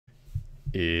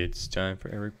It's time for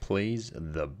Eric Plays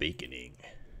The Baconing,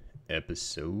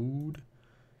 episode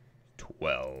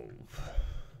 12.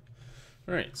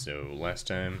 Alright, so last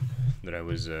time that I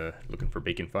was looking for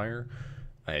Bacon Fire,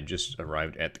 I had just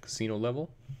arrived at the casino level.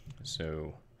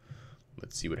 So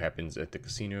let's see what happens at the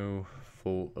casino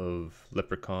full of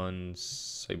leprechaun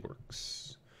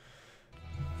cyborgs.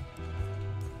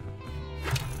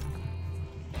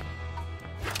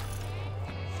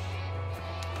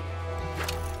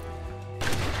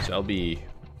 So I'll be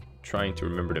trying to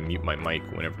remember to mute my mic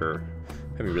whenever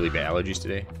I'm having really bad allergies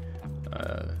today.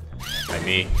 I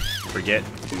may forget,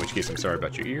 in which case I'm sorry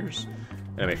about your ears.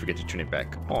 And I may forget to turn it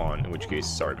back on, in which case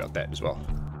sorry about that as well.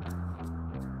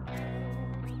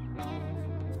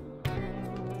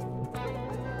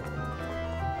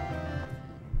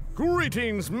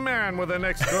 Greetings, man with an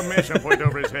exclamation point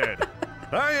over his head.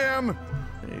 I am...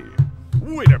 Hey,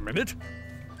 wait a minute.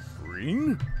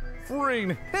 Freen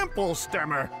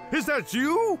Hempelstemmer. Is that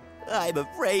you? I'm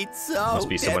afraid so. Must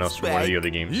be someone else from one of the other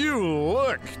games. You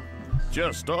look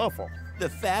just awful. The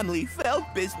family felt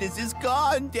business is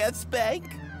gone,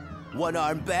 Deathspank.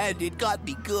 One-armed bandit got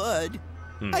me good.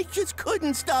 I just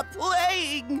couldn't stop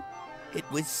playing. It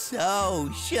was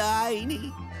so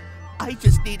shiny. I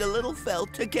just need a little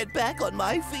felt to get back on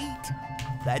my feet.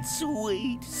 That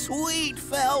sweet, sweet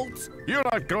felt. You're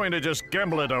not going to just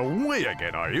gamble it away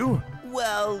again, are you?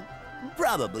 Well,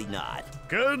 probably not.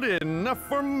 Good enough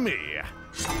for me.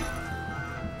 So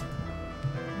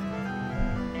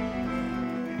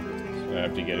I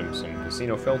have to get him some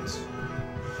casino felts.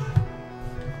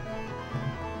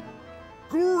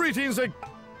 Greetings and...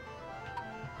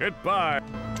 Goodbye.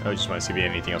 I just want to see if he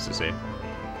had anything else to say.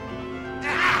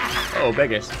 Oh,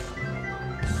 Vegas.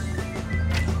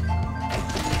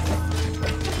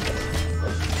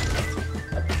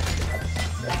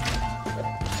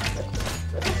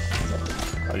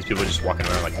 All these people are just walking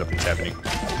around like nothing's happening.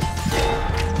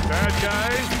 Bad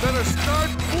guys, better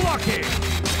start blocking.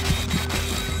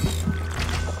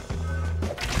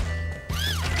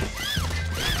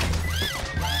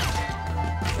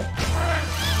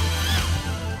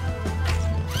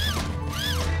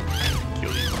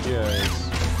 Kill these guys.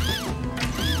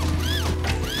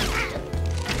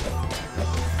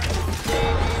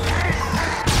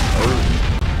 Oh.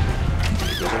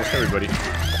 There goes almost everybody.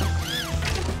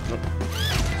 Oh.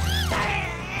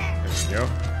 There we go.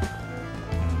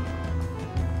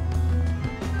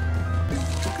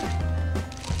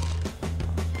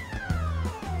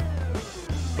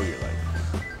 For your life.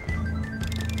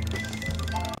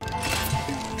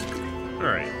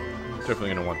 Alright. Definitely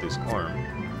gonna want this arm.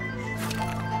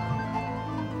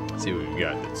 Let's see what we've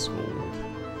got that's old.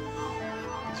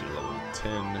 These are level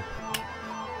 10.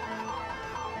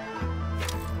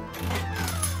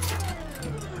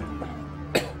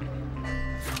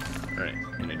 Alright,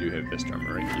 and I do have best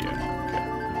armor right here.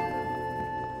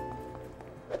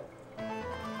 Okay.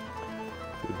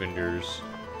 Food vendors.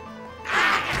 The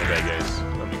bad guys.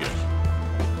 Let me go.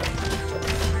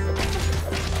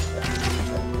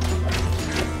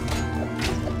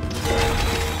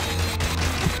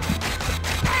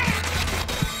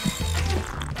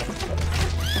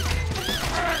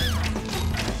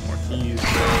 More keys.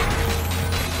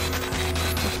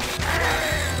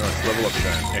 Oh, it's level up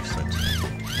time. Excellent.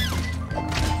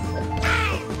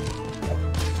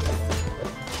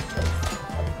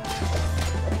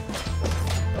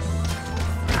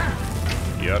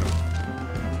 Got him.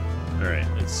 Alright,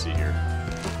 let's see here.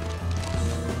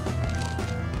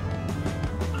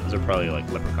 Those are probably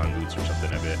like leprechaun boots or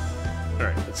something, I bet.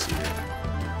 Alright, let's see here.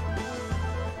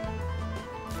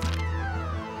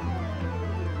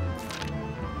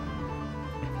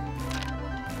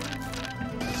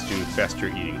 Let's do faster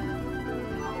eating.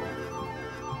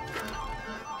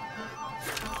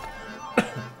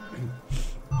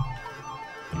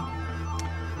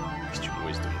 Eastern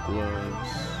Wisdom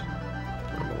gloves.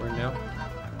 What am I wearing now?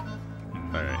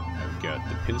 Alright, I've got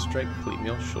the pinstripe plate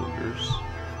mail shoulders,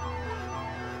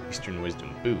 Eastern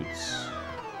Wisdom boots,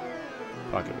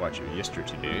 pocket watch of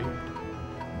yesterday, and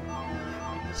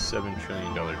the $7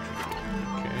 trillion trigger.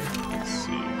 Okay, let's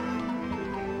see.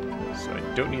 So I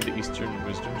don't need the Eastern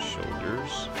Wisdom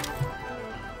shoulders.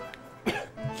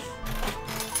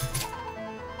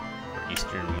 Or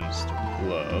Eastern Wisdom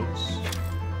gloves.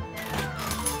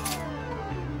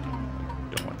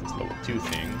 Don't want this level 2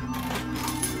 thing.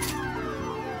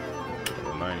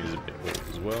 Level 9 is a bit old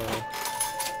as well.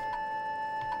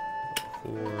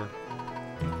 Level 4.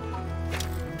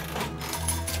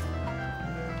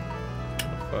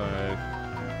 Level 5.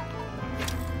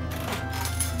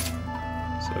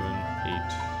 7,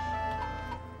 8,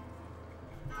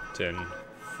 10,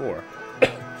 4.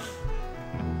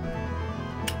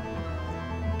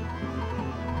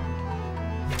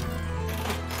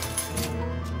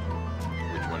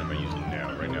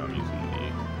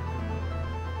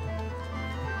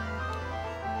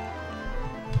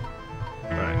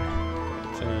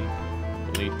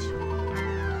 accumulate.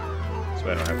 So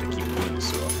I don't have to keep doing this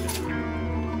so often.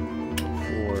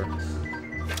 4.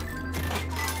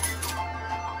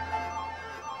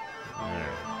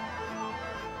 Alright.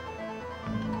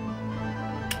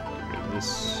 Get rid of this.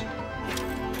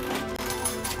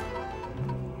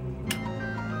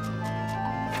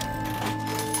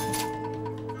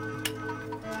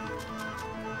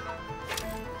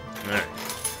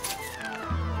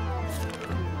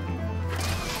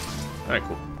 Alright,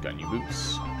 cool. Got new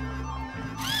boots.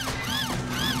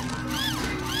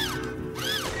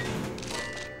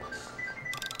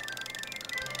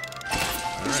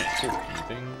 Alright, cool. New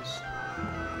things.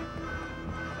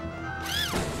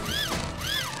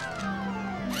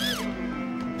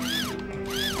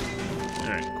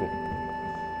 Alright, cool.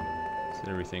 That's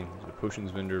everything. There's a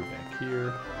potions vendor back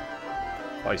here.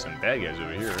 Probably some bad guys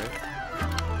over here, right?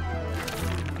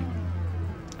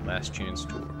 Last chance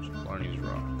tours. Barney's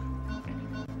Rock.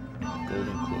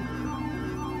 Golden Clover.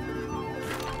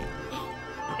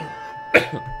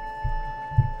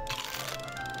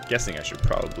 Guessing I should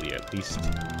probably at least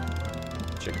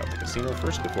check out the casino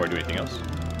first before I do anything else.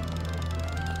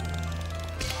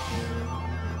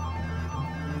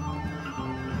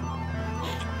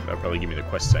 That'll probably give me the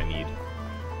quests I need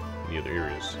in the other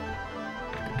areas.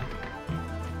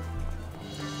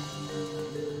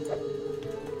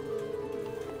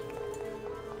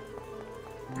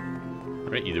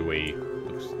 Right, either way,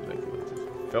 looks like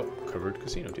a felt-covered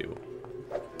casino table.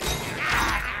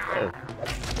 Oh.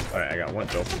 Alright, I got one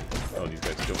felt. Oh, these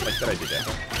guys don't like that I did that.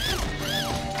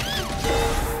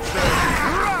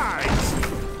 Right.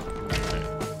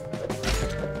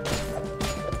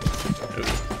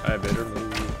 I better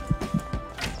move.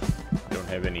 Don't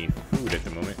have any food at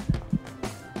the moment.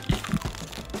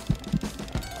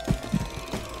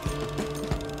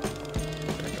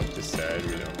 Back up this side,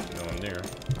 we don't know I'm there.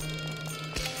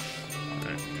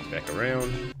 Back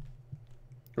around.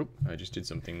 Oh, I just did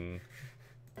something.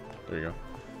 There you go.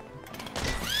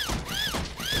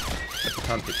 At the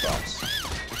conflict box.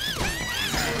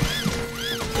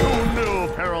 Who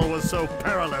knew peril was so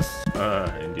perilous?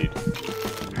 Indeed.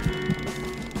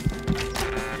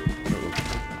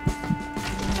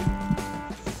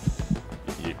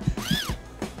 Yep.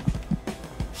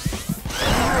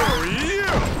 Oh,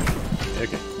 yeah!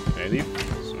 Okay, can I leave?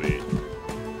 Sweet.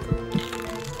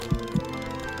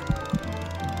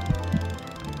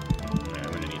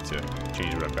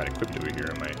 Change what I've got equipped over here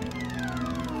in my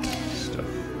stuff.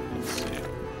 Let's see.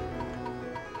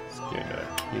 Let's get a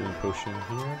healing potion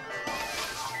here.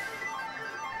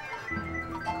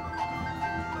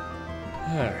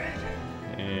 Alright.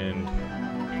 And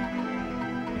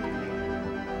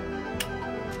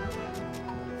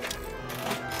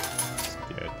let's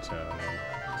get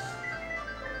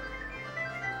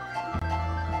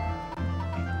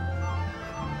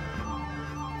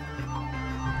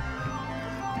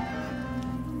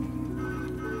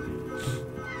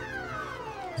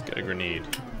got a grenade.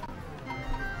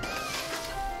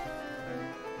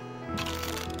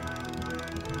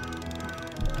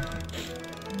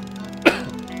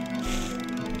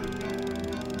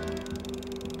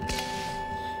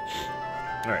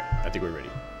 Alright, I think we're ready.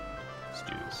 Let's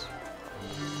do this.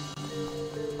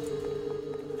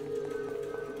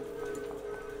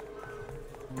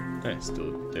 Alright,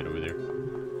 still dead over there.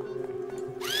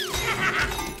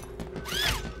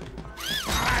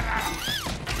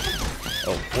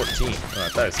 Oh, 14. Oh, I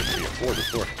thought it said to be a 4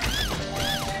 before.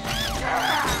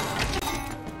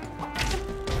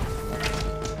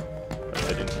 But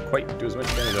I didn't quite do as much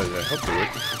damage as I hoped it would.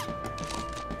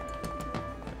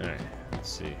 Alright, let's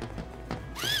see.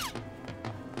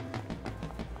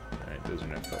 Alright, those are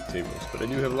not felt tables, but I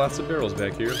do have lots of barrels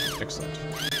back here. Excellent.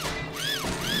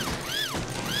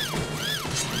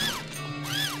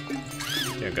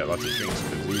 Yeah, I've got lots of drinks,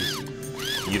 because these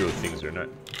Euro things are not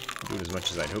doing as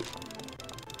much as I'd hope.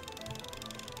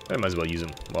 I might as well use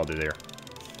them while they're there.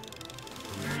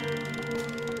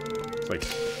 It's like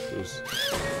those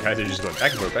guys are just going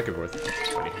back and forth, back and forth. It's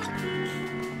funny.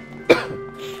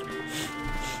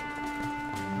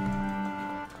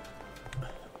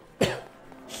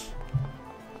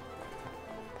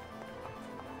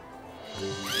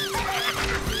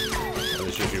 Oh,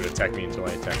 they should attack me until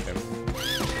I attack them.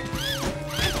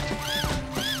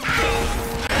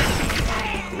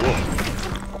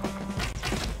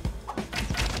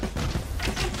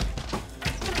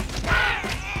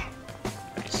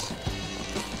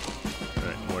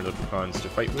 To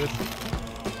fight with.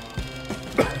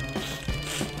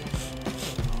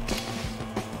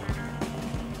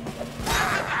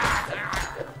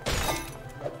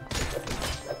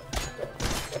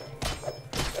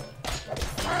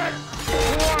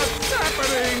 What's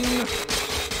happening?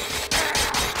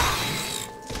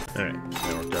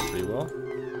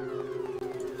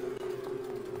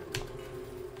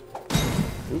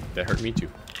 That hurt me too.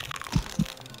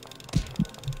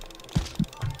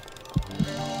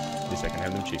 At least I can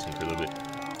have them chase me for a little bit.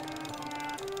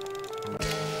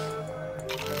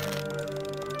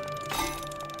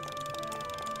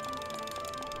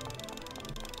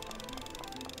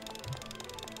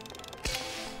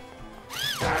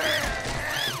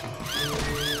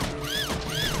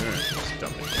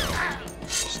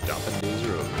 Stomping things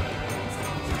are over.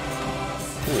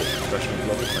 Cool, professional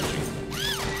level punching.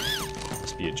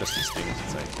 Must be adjusting things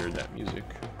since I heard that music.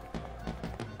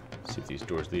 See if these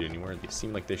doors lead anywhere. They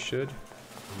seem like they should.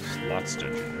 Slots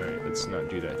dungeon. Alright, let's not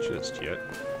do that just yet.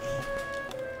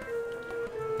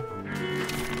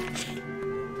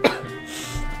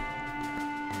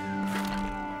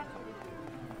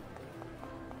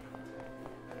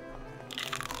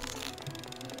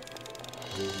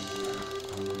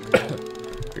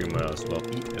 Pretty might as well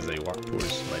eat as I walk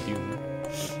towards my doom.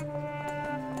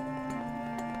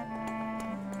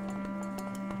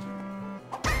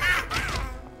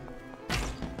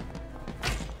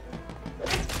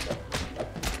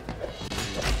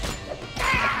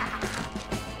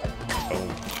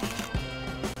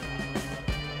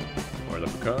 More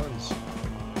leprechauns.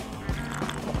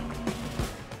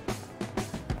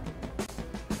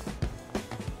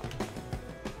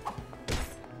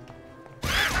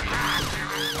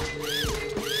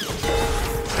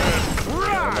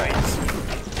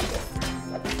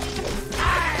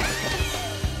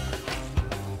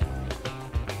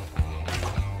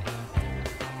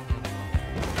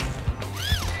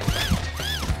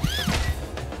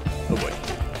 Oh boy.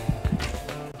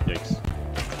 Yikes.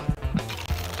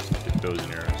 Get those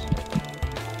in arrows.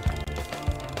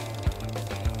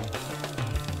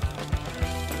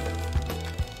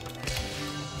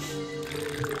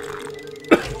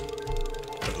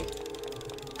 Uh-oh.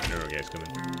 Arrow guys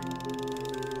coming.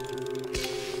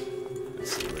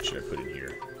 Let's see, what should I put in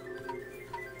here?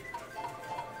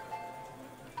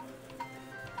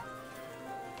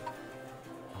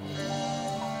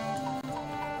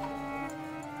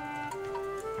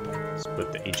 Let's put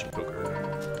the ancient poker.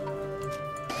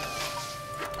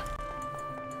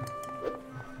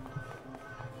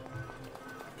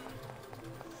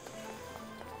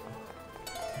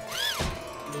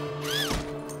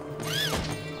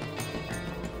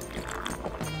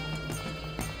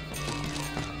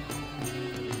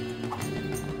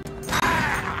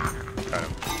 Got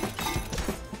him.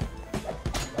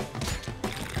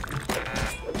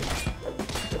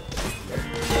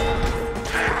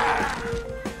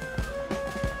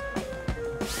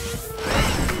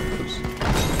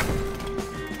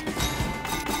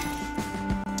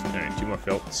 Alright, 2 more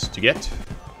felts to get.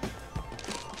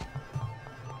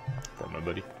 For my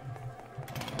buddy.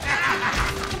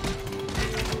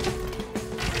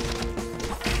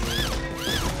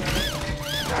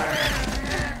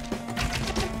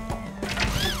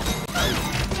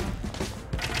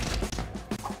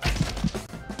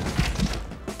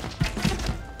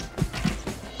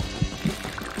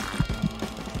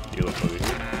 You look over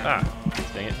here. Ah,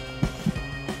 dang it.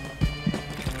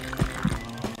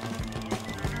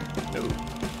 No.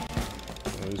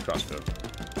 I'll lose crossbow.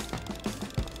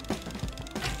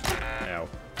 Ow.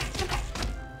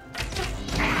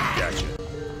 Gotcha.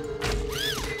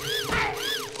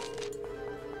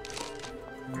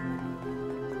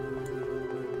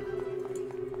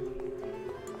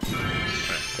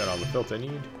 Alright, got all the felt I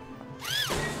need.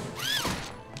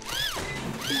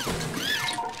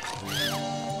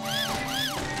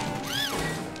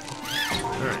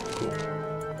 Alright, cool.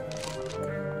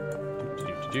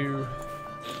 Do.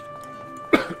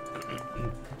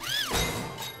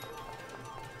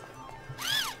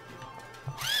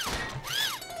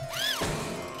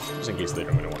 Just in case later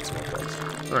I'm gonna want some more parts.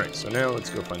 Alright, so now let's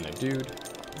go find that dude.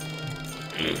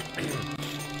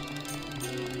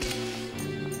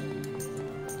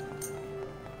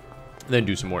 Then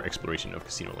do some more exploration of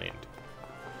Casino Land.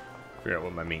 Figure out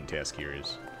what my main task here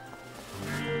is.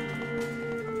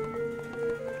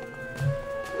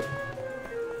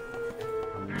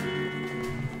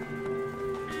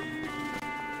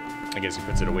 I guess he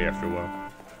puts it away after a while.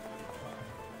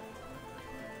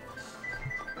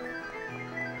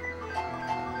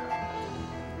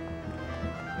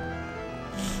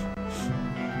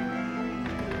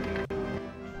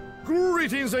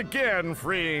 Greetings again,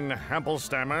 freeing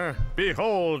Hamplestammer.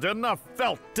 Behold, enough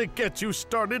felt to get you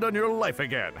started on your life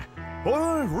again.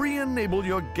 Or re-enable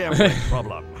your gambling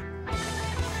problem.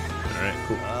 Alright,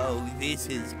 cool. Oh, this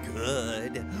is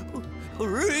good.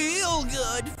 Real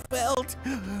good, Felt.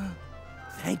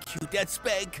 Thank you,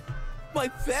 Deathspank. My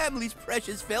family's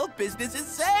precious felt business is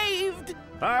saved.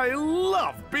 I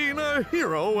love being a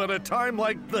hero at a time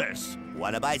like this.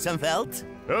 Wanna buy some felt?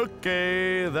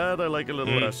 Okay, that I like a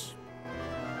little less.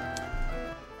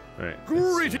 Alright.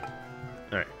 Great.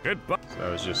 Alright. Goodbye. So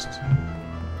that was just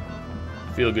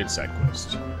feel good side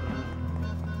quest.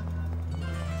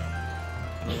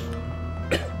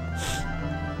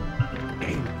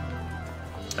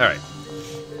 Alright.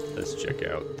 Let's check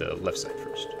out the left side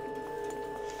first.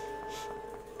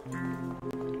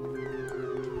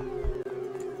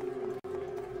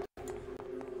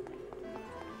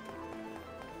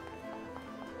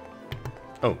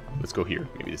 Oh, let's go here.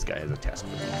 Maybe this guy has a task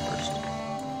for me first.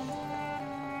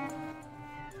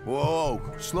 Whoa,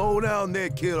 slow down there,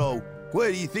 kiddo.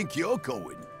 Where do you think you're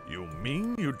going? You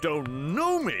mean you don't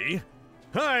know me?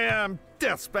 I am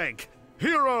Deathspank,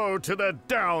 hero to the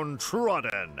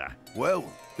downtrodden. Well,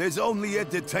 there's only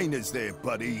entertainers there,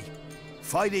 buddy.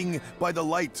 Fighting by the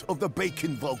light of the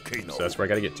Bacon Volcano. So that's where I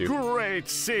gotta get to. Great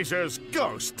Caesar's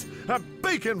ghost, a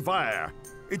bacon fire.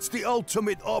 It's the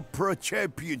ultimate opera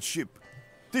championship.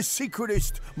 The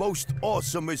secretest, most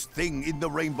awesomest thing in the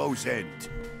Rainbow's End.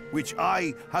 Which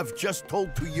I have just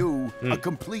told to you, a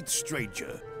complete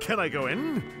stranger. Can I go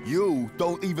in? You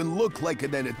don't even look like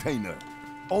an entertainer.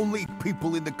 Only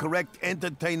people in the correct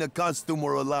entertainer costume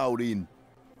are allowed in.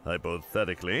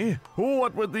 Hypothetically,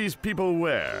 what would these people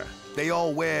wear? They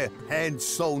all wear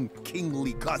hand-sewn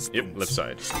kingly costumes. Yep, left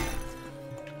side.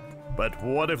 But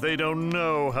what if they don't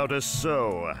know how to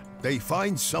sew? They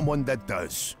find someone that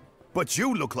does. But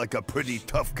you look like a pretty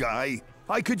tough guy.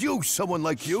 I could use someone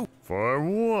like you. For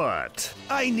what?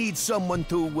 I need someone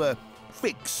to,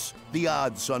 fix the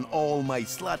odds on all my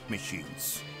slot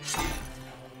machines.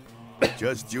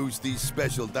 Just use these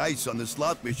special dice on the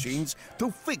slot machines to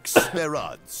fix their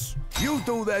odds. You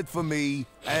do that for me,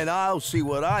 and I'll see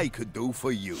what I could do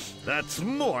for you. That's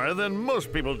more than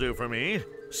most people do for me.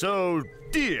 So,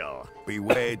 deal.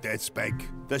 Beware, Deathspank.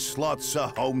 The slots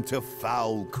are home to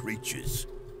foul creatures.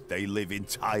 They live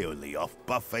entirely off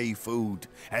buffet food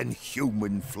and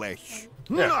human flesh.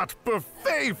 Yeah. Not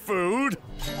buffet food!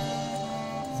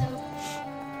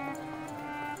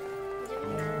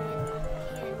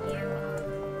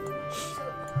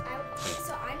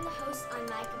 So I'm the host on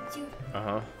my computer.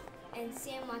 Uh-huh. And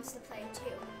Sam wants to play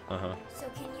too. Uh-huh. So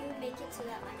can you make it so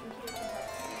that my computer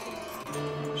can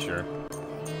play? Sure.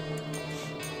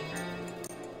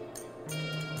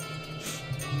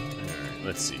 Alright,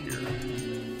 let's see here.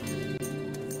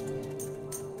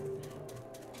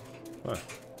 Huh.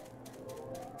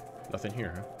 Nothing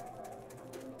here, huh?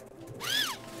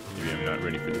 Maybe I'm not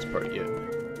ready for this part yet.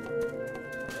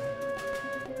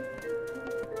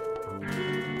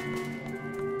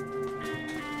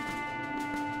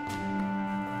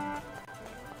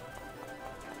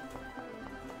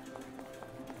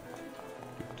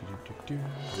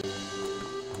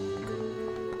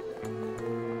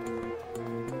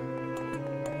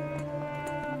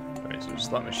 Alright, so there's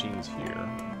slot machines here.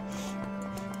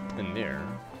 And there.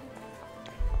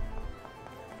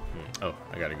 Oh,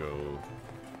 I gotta go.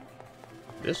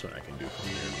 This one I can do from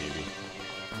here, maybe.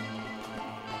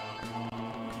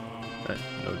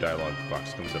 No dialogue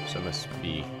box comes up, so it must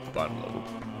be bottom level.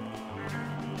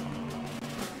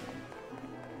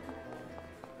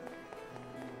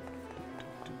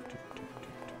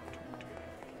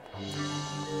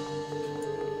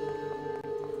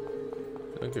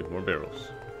 Oh, good, more barrels.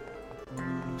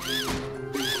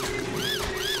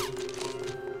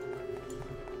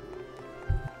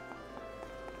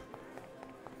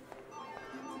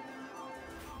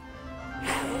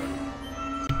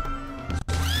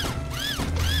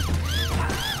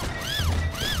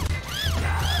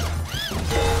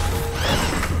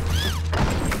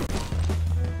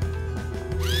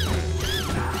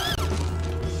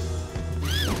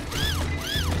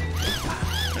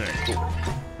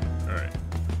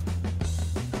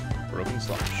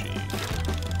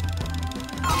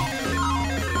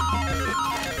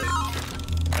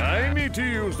 To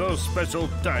use those special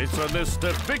dice on this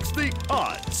to fix the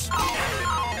odds. Oh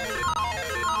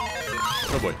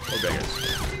boy, oh bad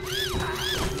guys.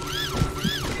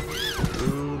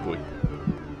 Oh boy.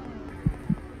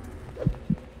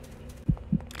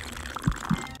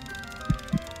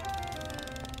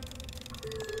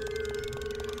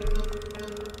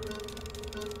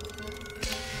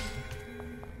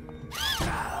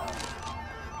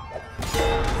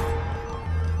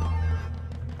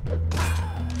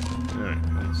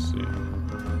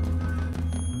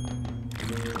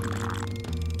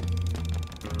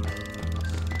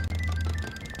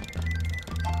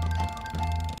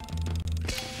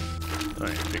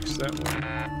 Alright, fix that one.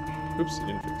 Oops, it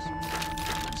didn't fix.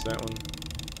 Fix that one.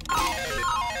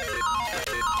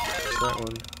 Fix that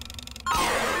one.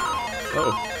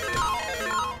 Oh.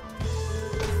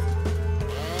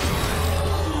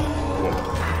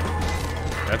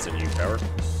 That's a new power.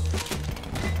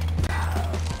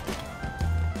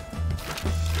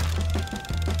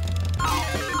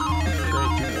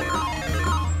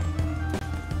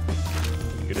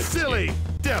 Silly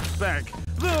Deathbank!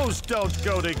 Those don't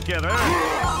go together!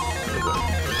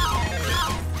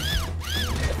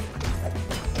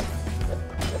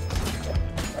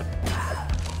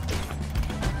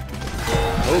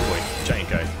 Oh boy, giant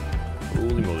guy.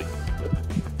 Holy moly.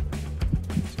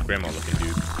 It's a grandma looking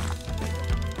dude.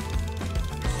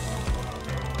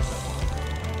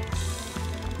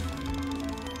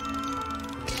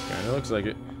 Kinda looks like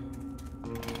it.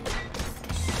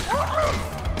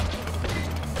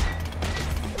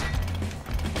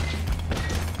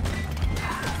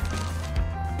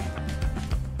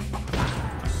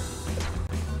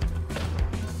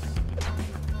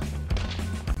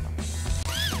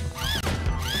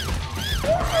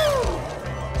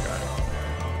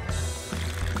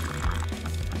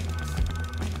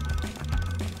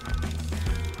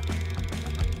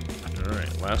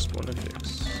 Alright, last one to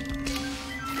fix.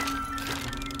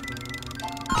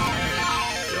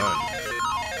 Done.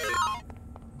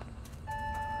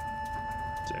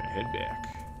 Time to head back.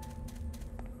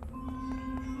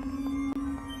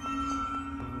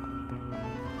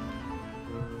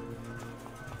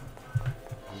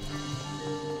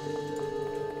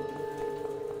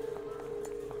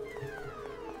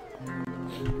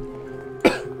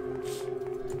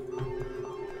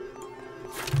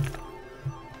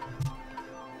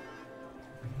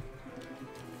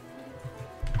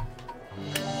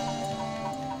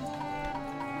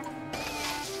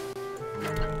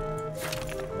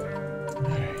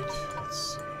 Let's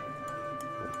see.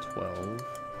 12,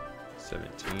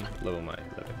 17, level my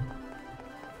 11.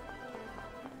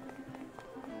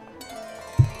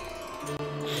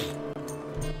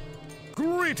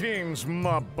 Greetings,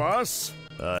 mob boss.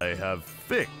 I have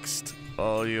fixed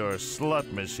all your slot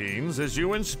machines as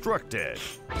you instructed.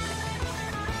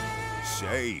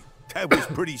 Say, that was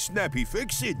pretty snappy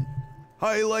fixing.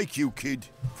 I like you, kid.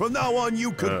 From now on,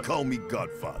 you can call me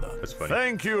Godfather. That's funny.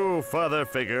 Thank you, Father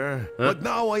Figure. But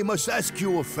now I must ask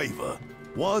you a favor.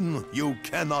 One you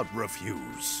cannot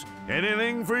refuse.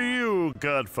 Anything for you,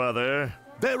 Godfather.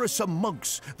 There are some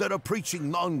monks that are preaching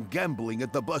non-gambling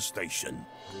at the bus station.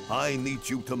 I need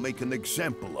you to make an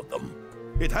example of them.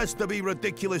 It has to be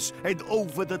ridiculous and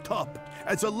over the top,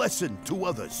 as a lesson to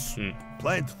others.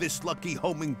 Plant this lucky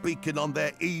homing beacon on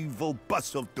their evil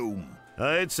bus of doom.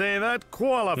 I'd say that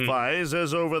qualifies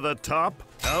as over the top.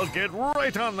 I'll get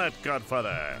right on that,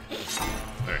 Godfather.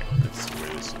 Alright, let's see where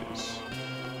this is.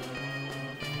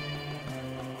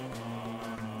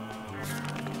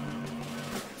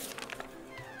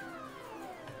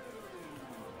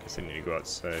 Guess I need to go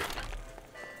outside.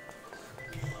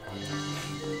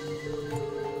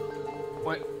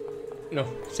 What? No,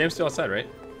 Sam's still outside, right?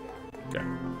 Okay.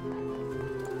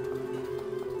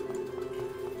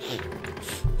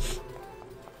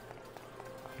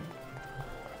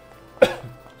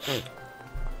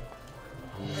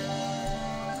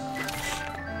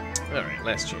 Alright,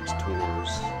 last chance tours.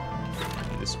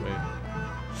 This way.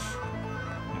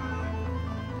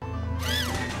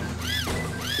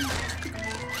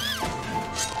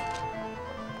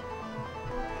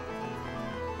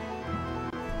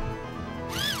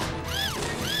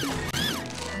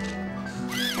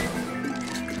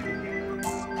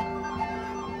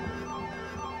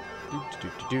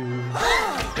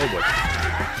 Oh boy.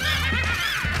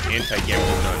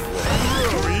 Anti-gambling nun.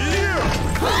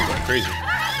 Whoa. Crazy.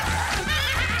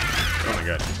 Oh my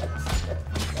god.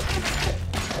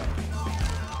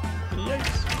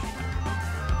 Yikes.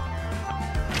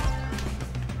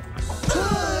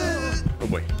 Oh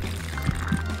boy.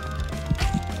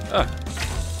 Ah.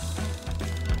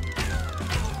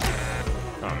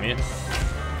 Oh man.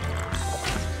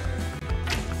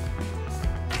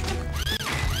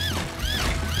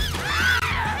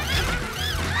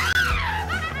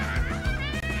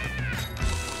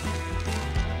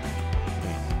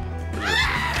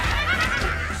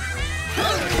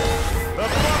 The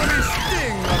bottomless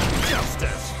sting of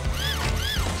justice.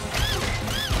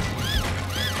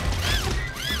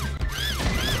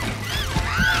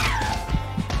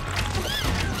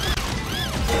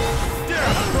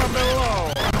 Death from below.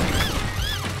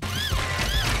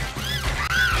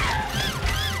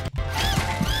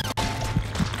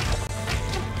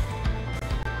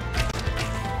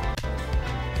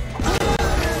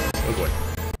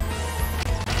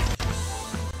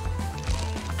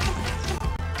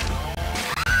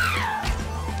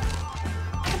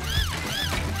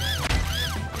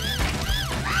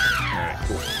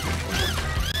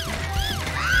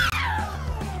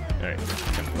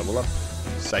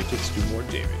 psychics do more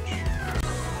damage.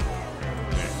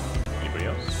 Okay. Anybody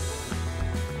else?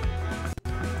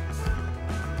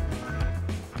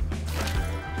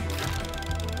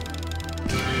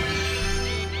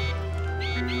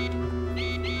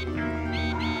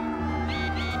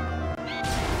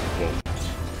 Whoa.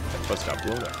 That bus got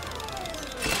blown up.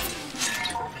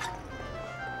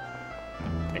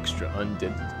 Extra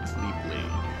undeadly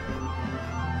blade.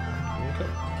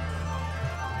 Okay.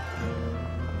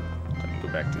 Time to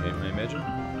go back to him, I imagine.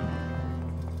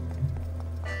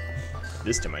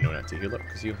 This time I know not to heal up,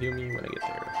 because he'll heal me when I get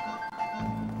there.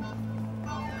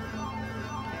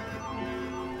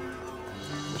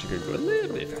 Wish I could go a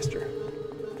little bit faster.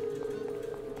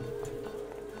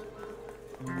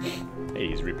 Hey,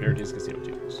 he's repaired his casino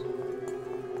tables.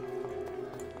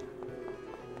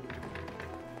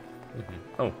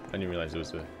 Oh, I didn't realize there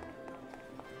was a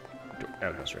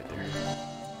outhouse right there.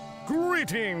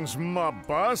 Greetings, mob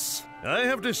boss. I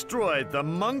have destroyed the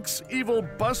monk's evil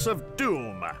bus of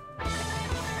doom.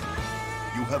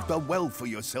 You have done well for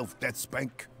yourself,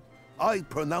 Deathspank. I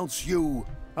pronounce you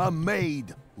a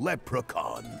maid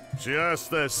leprechaun. Just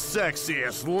the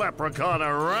sexiest leprechaun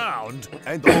around.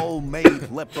 And all maid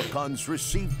leprechauns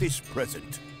receive this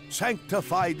present,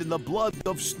 sanctified in the blood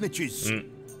of snitches.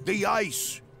 The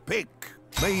ice pick.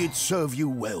 May it serve you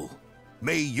well.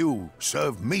 May you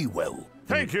serve me well.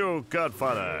 Thank you,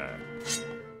 Godfather.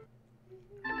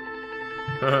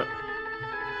 I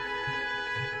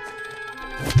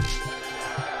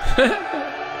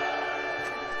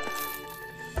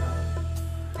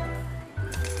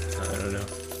don't know.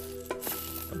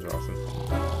 That was awesome.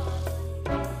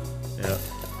 Yeah.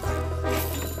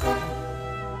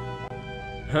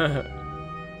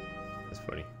 That's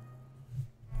funny.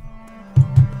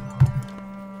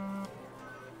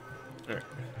 Alright.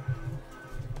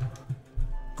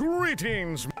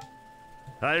 Greetings.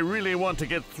 I really want to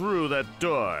get through that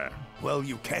door. Well,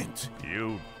 you can't.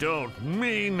 You don't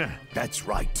mean... That's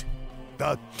right.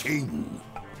 The king.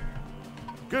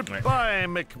 Goodbye,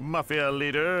 McMafia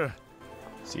leader.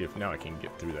 See if now I can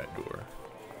get through that door.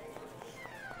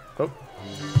 Oh.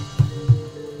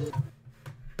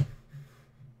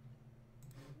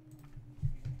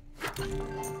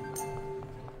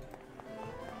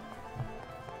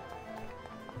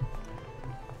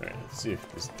 Alright, let's see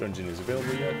if this dungeon is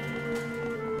available yet.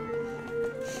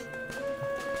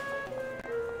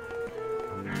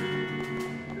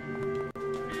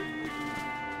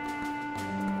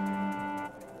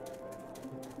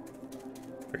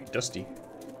 Very dusty.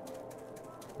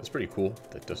 That's pretty cool.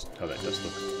 That dust, how that dust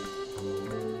looks.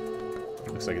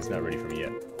 Looks like it's not ready for me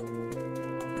yet.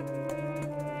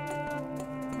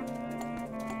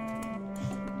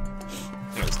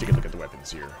 Let's take a look at the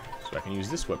weapons here. So I can use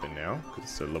this weapon now, because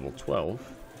it's a level 12.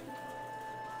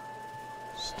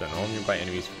 Stun all nearby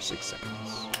enemies for 6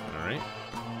 seconds. Alright.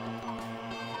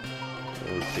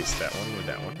 We'll replace that one with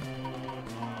that one.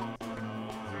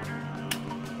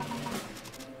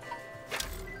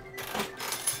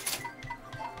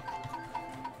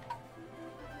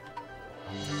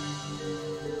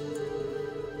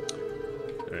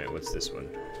 Alright, what's this one?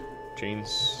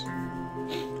 Chains.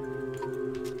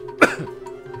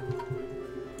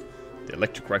 The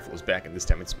electric rifle is back, and this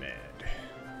time it's mad.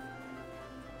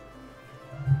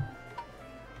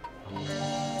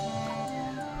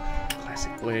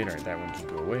 Classic blade. Alright, that one can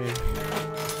go away.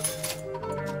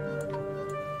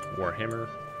 Warhammer.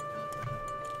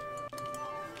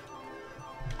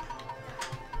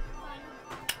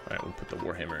 Alright, we'll put the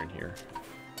Warhammer in here.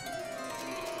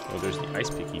 Oh, there's the ice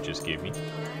pick he just gave me.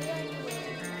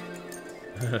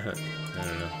 I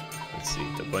don't know. Let's see.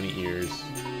 The bunny ears.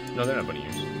 No, they're not bunny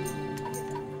ears.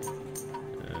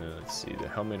 Let's see. The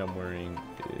helmet I'm wearing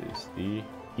is the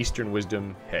Eastern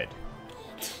Wisdom head.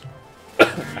 I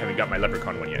haven't got my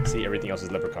leprechaun one yet. See, everything else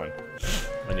is leprechaun.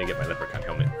 I need to get my leprechaun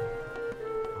helmet.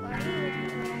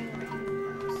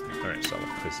 Alright, so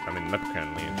because I'm in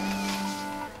leprechaun land.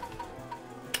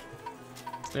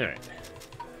 Alright.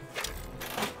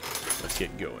 Let's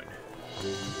get going.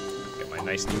 Get my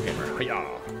nice new hammer. Hiya!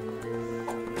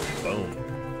 Boom.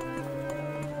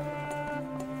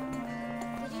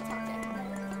 Did you talk to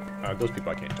anybody? Those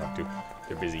people I can't talk to.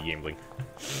 They're busy gambling.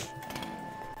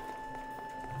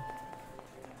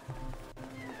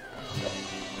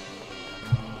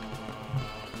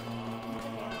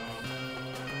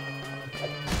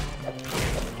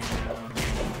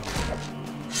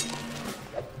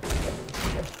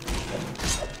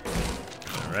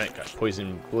 Alright, got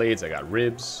poison blades, I got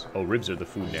ribs. Oh, ribs are the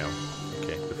food now.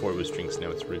 Okay, before it was drinks, now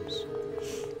it's ribs.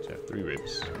 So I have 3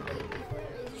 ribs.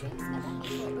 Drinks,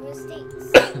 and then it was steaks.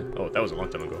 Oh, that was a long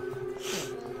time ago.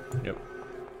 Yep.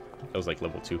 That was like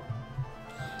level 2.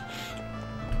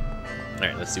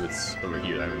 Alright, let's see what's over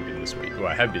here. I haven't been this way. Well,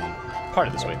 I have been part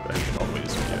of this way, but I haven't been all the way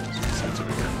this way yet. So let's see what's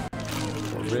over here.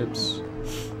 More ribs.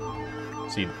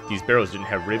 See, these barrels didn't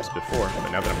have ribs before,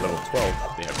 but now that I'm level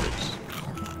 12, they have ribs.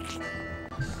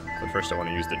 But first I want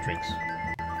to use the drinks.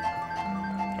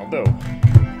 Although,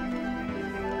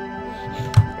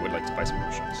 I would like to buy some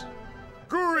potions.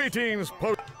 Greetings,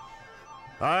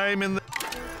 I'm in the...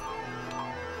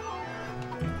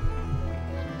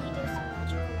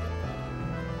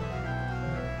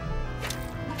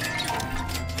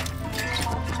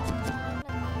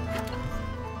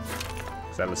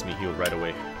 That lets me heal right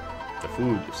away. The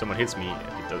food, if someone hits me,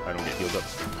 I don't get healed up.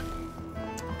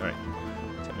 Alright,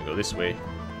 time to go this way.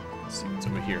 Let's see what's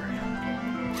over here.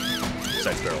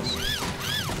 Besides barrels.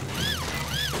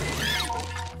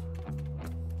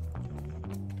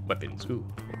 Weapons. Ooh,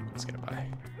 what's gonna buy?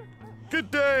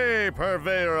 Good day,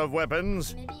 purveyor of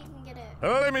weapons. Maybe you can get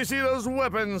Let me see those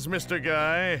weapons, Mr.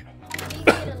 Guy. maybe you can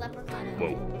get a leprechaun. Whoa.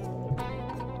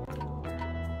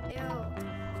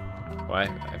 Ew. Why?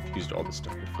 I've used all this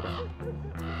stuff before.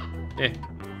 Eh.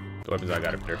 The weapons I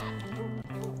got up there.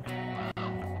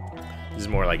 This is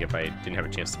more like if I didn't have a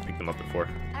chance to pick them up before.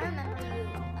 I remember you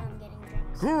getting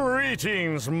drinks.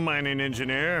 Greetings, mining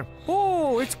engineer.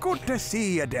 Oh, it's good to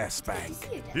see you,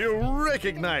 Deathspank. You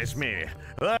recognize me.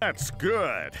 That's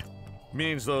good.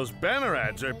 Means those banner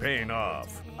ads are paying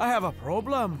off. I have a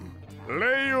problem.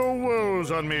 Lay your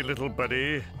woes on me, little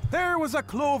buddy. There was a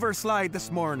clover slide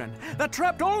this morning that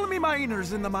trapped all me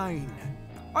miners in the mine.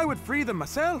 I would free them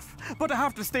myself, but I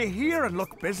have to stay here and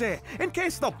look busy in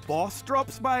case the boss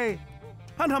drops by.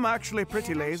 And I'm actually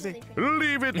pretty lazy.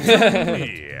 Leave it to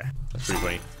me. That's pretty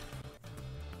funny.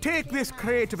 Take this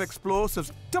crate of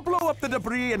explosives to blow up the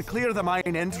debris and clear the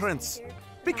mine entrance.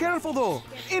 Be careful though,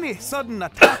 any sudden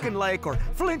attacking-like or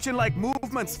flinching-like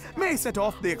movements may set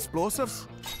off the explosives.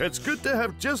 It's good to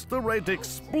have just the right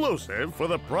explosive for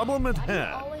the problem at You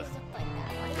hand. always look like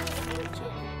that. Why do you look like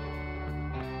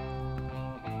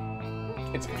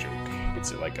a It's a joke.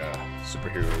 It's like a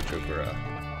superhero joke or a...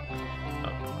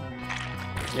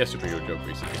 yeah, superhero joke,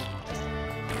 basically.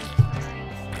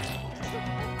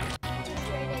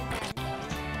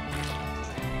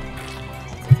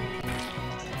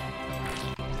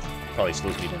 Probably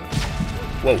slows me down.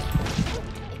 Whoa.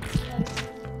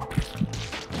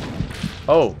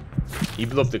 Oh, he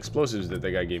blew up the explosives that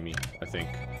guy gave me, I think.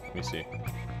 Let me see.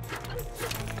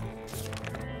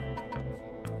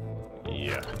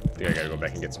 Yeah, I think I gotta go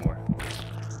back and get some more.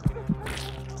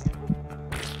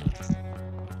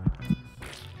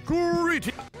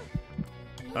 Greetings.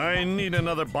 I need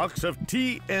another box of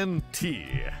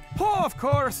TNT. Oh, of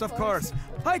course, of course.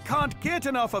 I can't get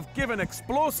enough of giving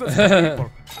explosives to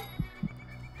people.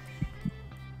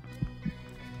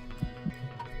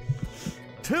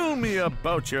 Tell me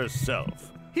about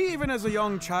yourself. Even as a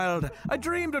young child, I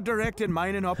dreamed of directing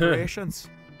mining operations.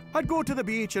 I'd go to the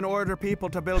beach and order people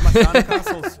to build my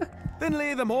sandcastles, then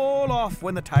lay them all off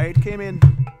when the tide came in.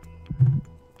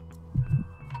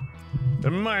 The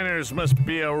miners must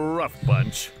be a rough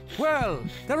bunch. Well,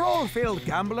 they're all failed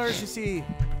gamblers, you see.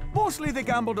 Mostly they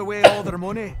gambled away all their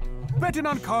money, betting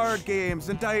on card games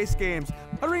and dice games,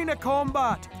 arena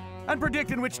combat, and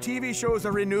predicting which TV shows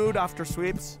are renewed after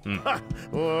sweeps. Ha!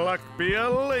 Luck be a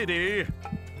lady.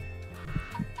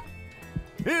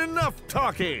 Enough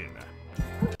talking.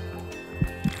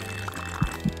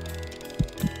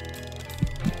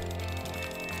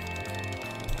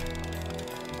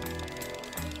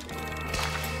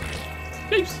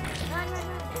 Jeeps.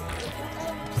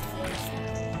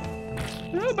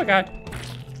 Oh my god.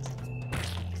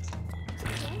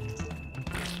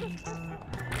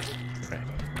 Okay.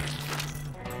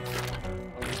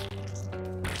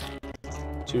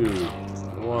 2,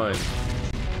 1.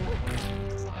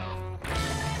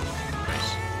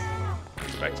 Nice.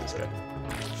 Go back to this guy.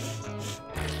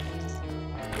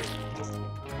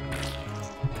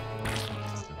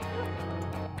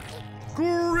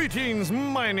 Greetings,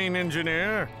 mining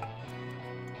engineer.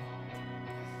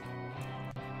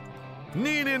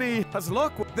 Need any? As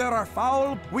luck, there are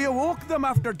foul. We awoke them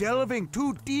after delving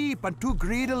too deep and too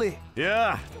greedily.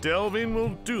 Yeah, delving will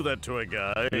do that to a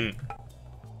guy.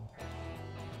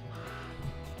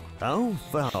 How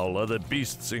foul are the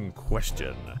beasts in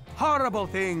question? Horrible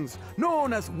things,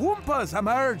 known as Woompas,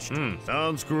 emerged.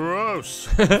 Sounds gross.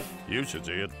 You should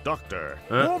see a doctor.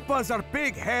 Woompas are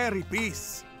big, hairy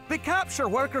beasts. They capture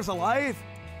workers alive,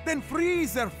 then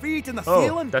freeze their feet in the Oh,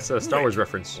 ceiling. that's a Star Wars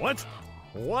reference. What?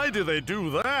 Why do they do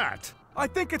that? I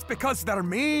think it's because they're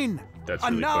mean. That's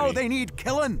and really now funny. they need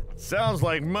killing. Sounds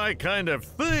like my kind of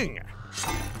thing.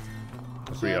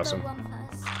 That's pretty awesome.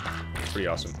 Wumpas. pretty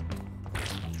awesome.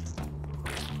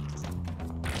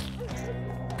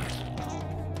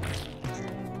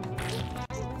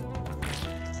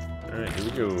 Alright, here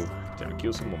we go. Time to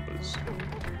kill some Wumpas.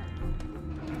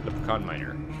 Leprechaun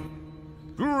Miner.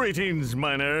 Greetings,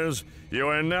 miners. You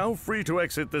are now free to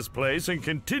exit this place and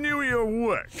continue your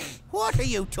work. What are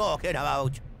you talking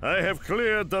about? I have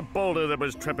cleared the boulder that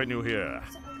was trapping you here.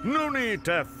 No need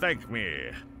to thank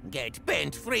me. Get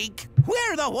bent, freak.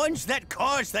 We're the ones that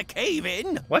caused the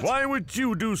cave-in. What? Why would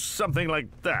you do something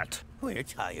like that? We're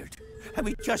tired. And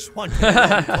we just wanted a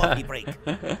long coffee break.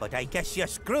 But I guess you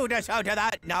screwed us out of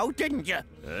that now, didn't you?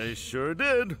 I sure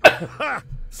did. Ha!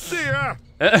 See ya!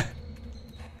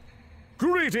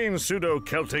 Greetings,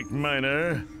 pseudo-Celtic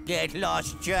miner. Get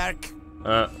lost, jerk.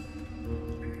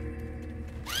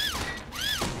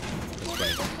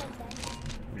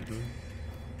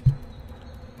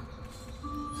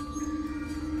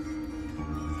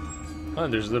 Oh,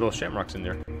 there's little shamrocks in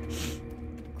there.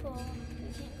 Cool.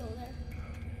 We can't go there.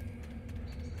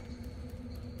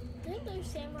 I think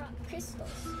there's shamrock crystals.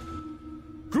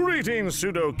 Greetings,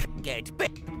 pseudo. Get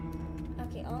bent.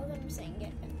 Okay, all of them are saying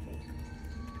get bent free.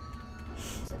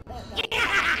 So that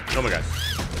Oh my god.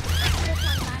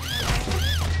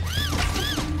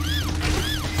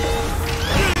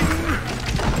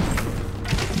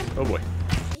 Oh boy.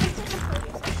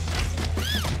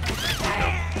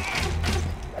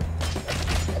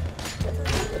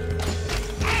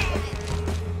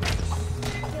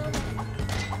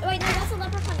 Oh, wait, no, that's a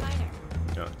leprechaun miner.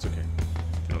 No, it's okay.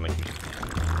 I don't like you.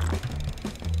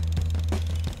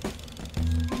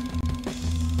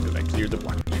 Good, I cleared the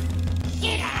block.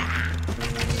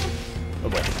 Oh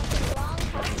boy. Long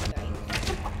passage right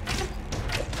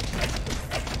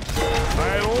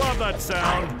I love that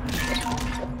sound.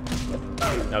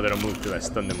 Now they don't move till I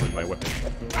stun them with my weapon.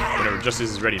 Whenever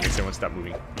Justice is ready, makes everyone stop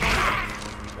moving.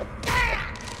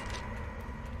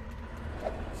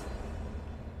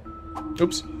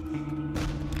 Oops.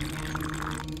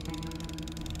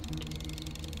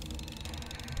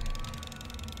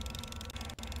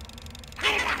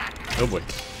 Oh boy.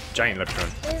 Giant leprechaun.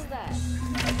 What is that?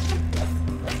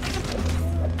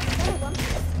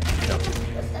 No.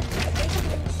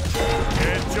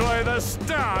 Enjoy the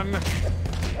stun.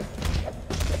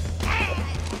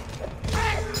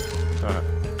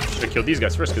 Should have killed these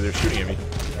guys first because they're shooting at me.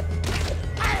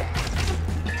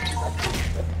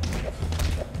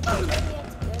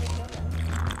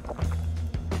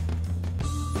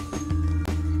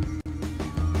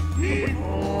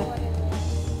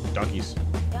 Donkeys.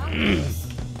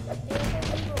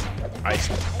 Ice.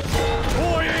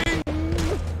 Boing!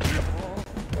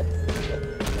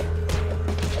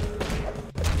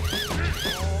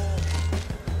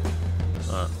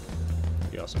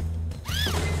 Be awesome.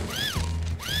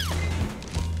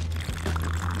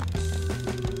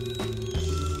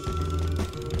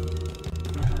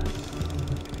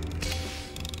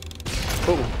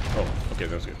 Oh, okay,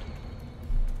 that was good.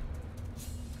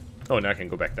 Oh, now I can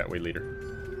go back that way later.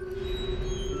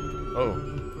 Oh,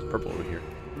 it's purple over here.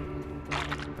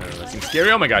 That seems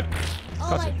scary. Oh my god.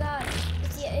 Oh my god.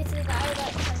 It's the guy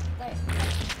that.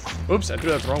 Oops, I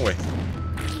threw that the wrong way.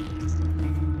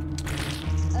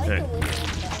 I like Hey. the wizard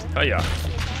though. Oh yeah.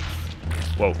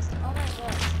 Whoa. Oh my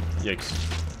god. Yikes.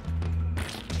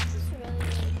 This is really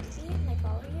creepy. Can I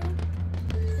follow you?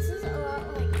 This is a lot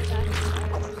like the guy from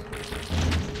Spiders.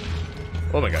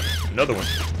 Oh my god. Another one.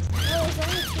 No, there's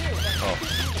only two. Oh.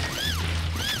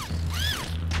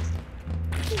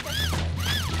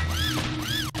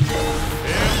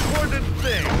 The important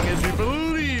thing is you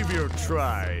believe you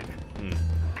tried.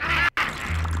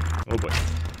 Oh boy.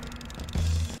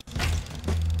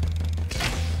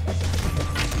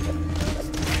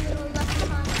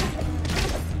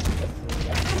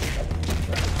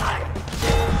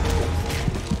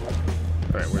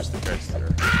 Alright, where's the guys that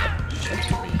are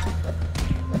shooting me?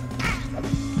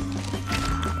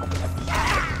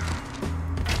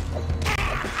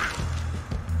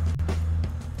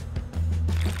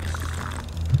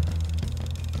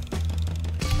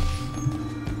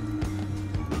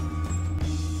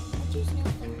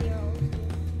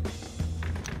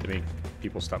 To make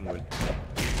people stop moving.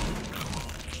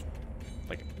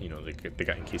 Like, you know, they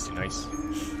got encased in ice.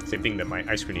 Same thing that my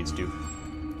ice grenades do.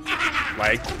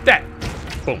 Like that!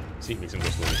 Boom! See, makes them go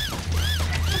slowly.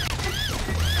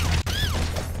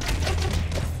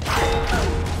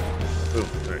 Boom.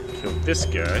 Alright, kill this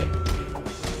guy.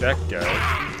 That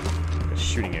guy. Is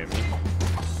shooting at me.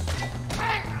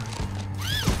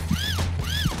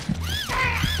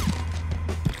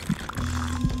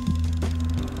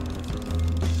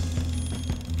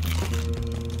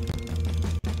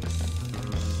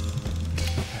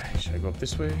 Should I go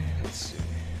this way. Let's see.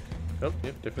 Oh,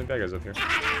 yep, definitely bad guys up here.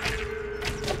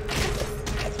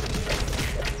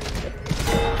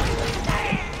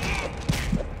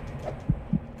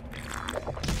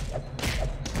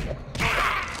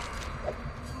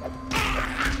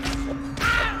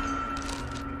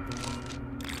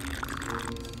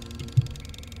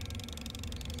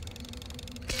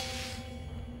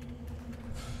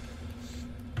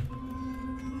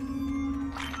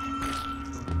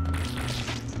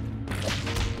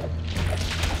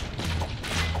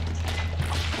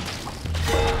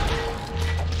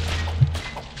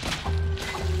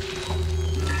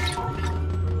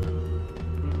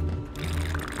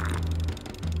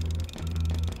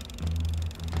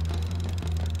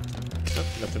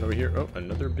 Nothing over here. Oh,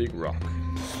 another big rock.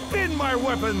 Spin my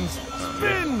weapons!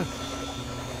 Spin!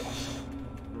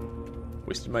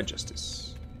 Wasted my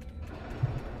justice.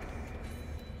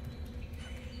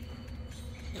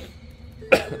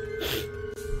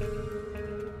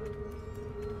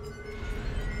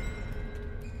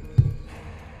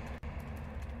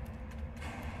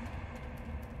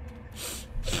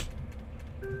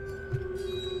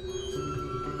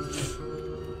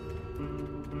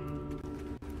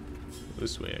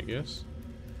 This way, I guess.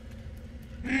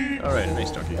 Alright,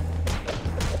 nice donkey.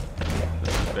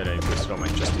 I bet I wasted all my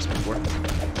justice before.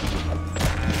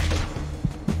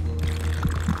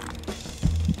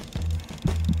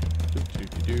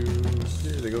 Here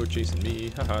they go chasing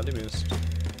me. Haha, they missed.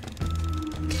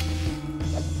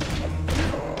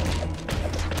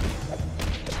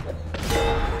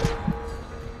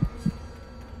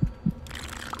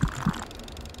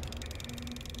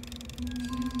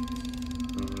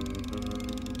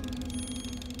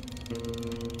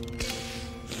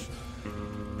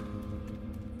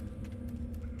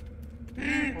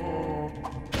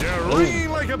 You're ringing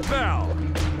like a bell!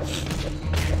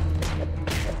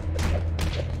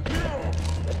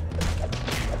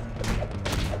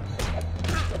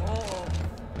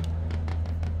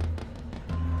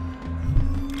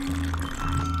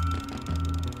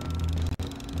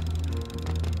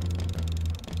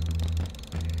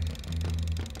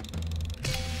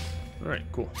 Alright,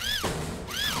 cool.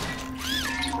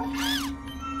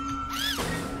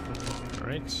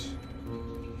 Alright.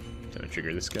 Gonna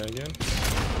trigger this guy again.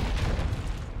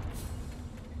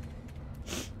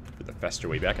 For the faster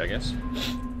way back, I guess.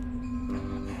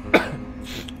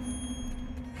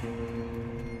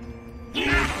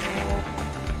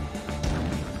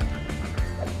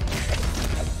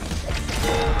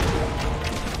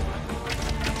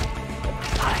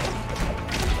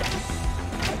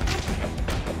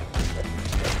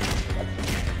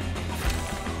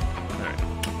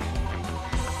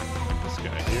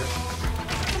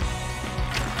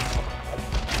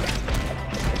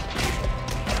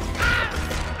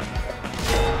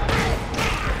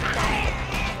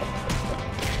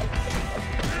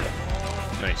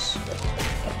 Nice.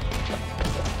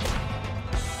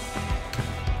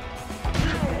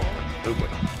 Oh boy.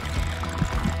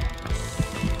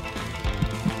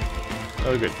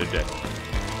 Oh good, they're dead.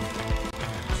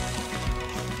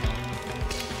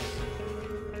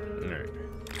 Alright.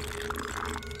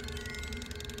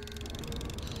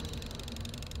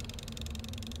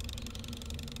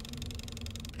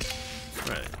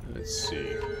 Right, let's see.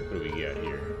 What do we got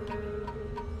here?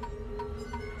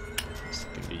 This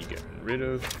can be gotten rid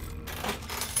of.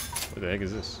 What the heck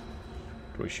is this?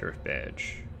 Toy Sheriff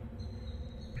badge.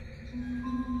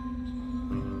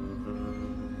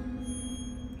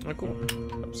 Oh, cool.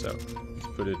 Helps out. Let's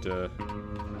put it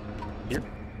here.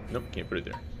 Nope, can't put it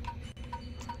there.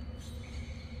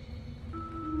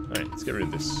 Alright, let's get rid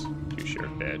of this Toy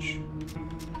Sheriff badge.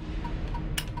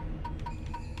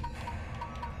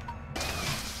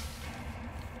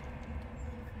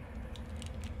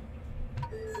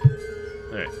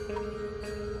 Alright.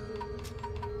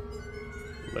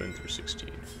 11 through 16.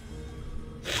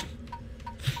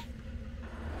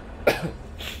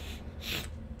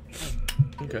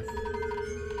 Okay.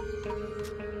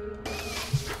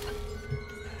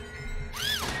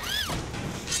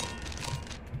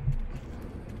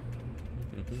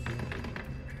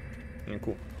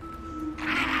 Cool.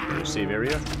 Another save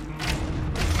area.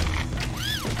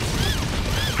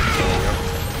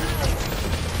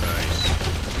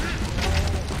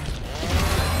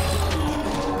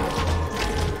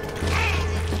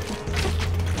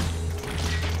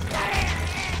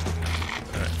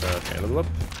 Level up.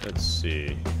 Let's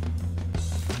see.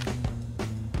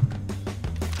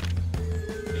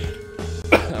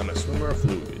 I'm a swimmer of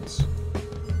fluids.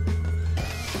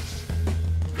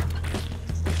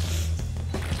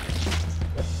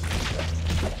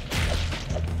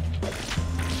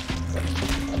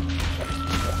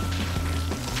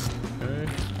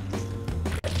 Okay.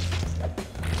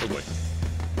 Oh boy.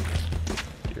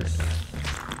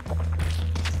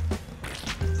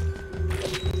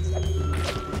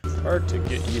 You're hard to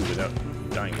get you without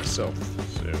dying yourself.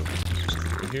 So just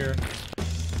over here.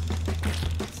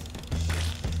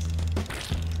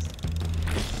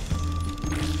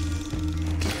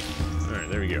 Alright,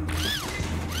 there we go.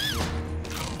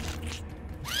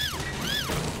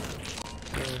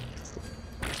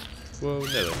 Whoa,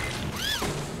 no.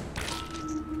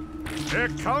 Here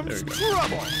comes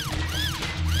trouble.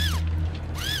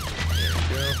 There we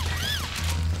go.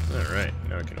 Alright,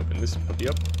 now I can open this puppy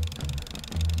up.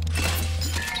 Got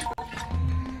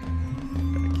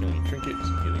a killing trinket,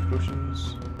 some healing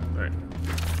potions. Alright.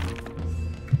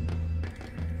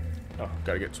 Oh,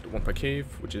 gotta get to the Wumpa Cave,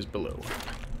 which is below.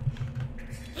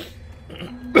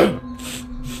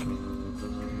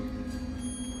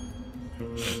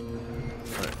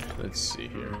 Alright, let's see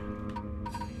here.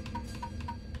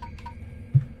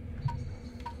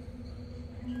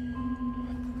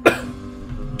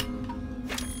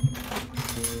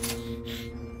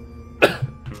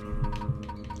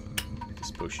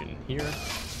 This potion here.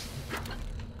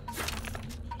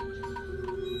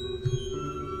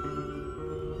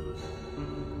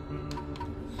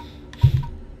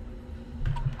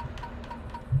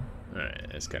 Alright,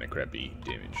 that's kind of crappy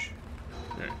damage.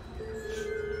 Alright.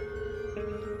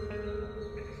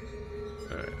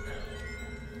 Alright.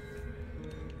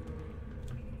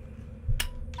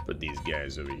 Let's put these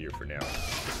guys over here for now.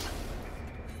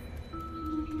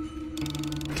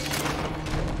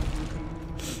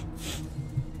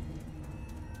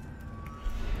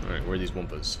 Alright, where are these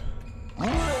Wumpas?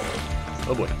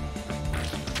 Oh boy.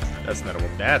 That's not a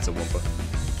Wumpa. That's a Wumpa.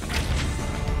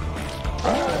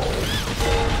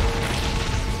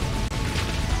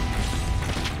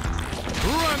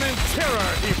 Run in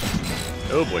terror.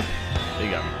 Oh boy. They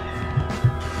got me.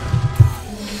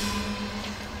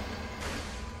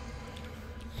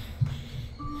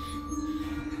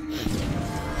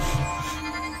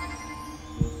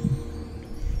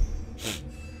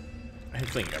 I had a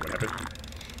feeling that would happen.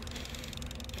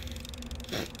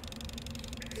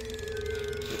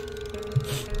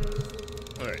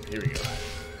 Alright, here we go.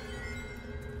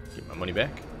 Get my money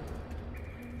back.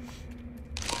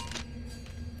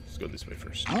 Let's go this way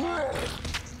first.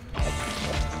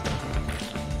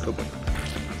 Oh boy.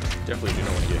 Definitely do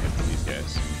not want to get hit from these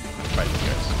guys. Fight these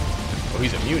guys. Oh,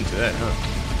 he's immune to that, huh?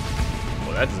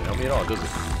 Well, that doesn't help me at all, does it?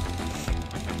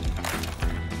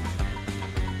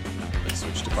 Let's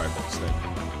switch to firebolts then.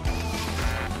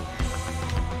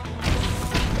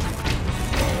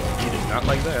 He did not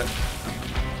like that.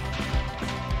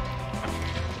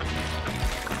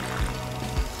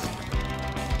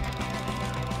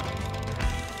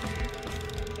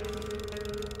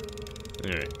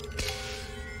 Alright.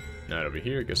 Not over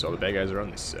here. Guess all the bad guys are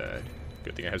on this side.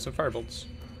 Good thing I have some firebolts.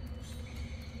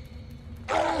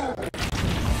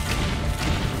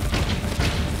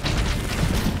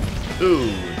 Ooh,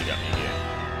 they got me again.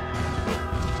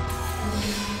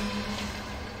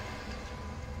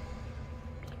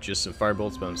 Just some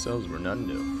firebolts by themselves were not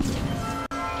enough.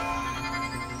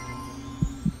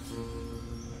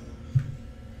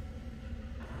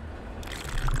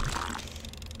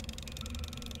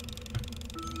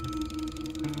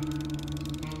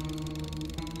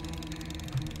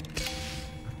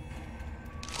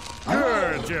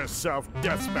 Gird yourself,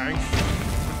 Deathspank.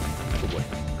 Oh boy.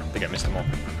 I think I missed them all.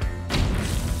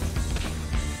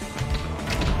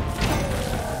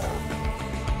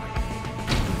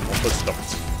 Let's stop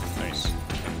it. Nice.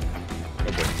 Oh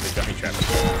boy, they got me trapped.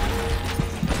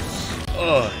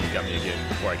 Oh, he got me again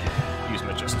before I could use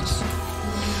my justice.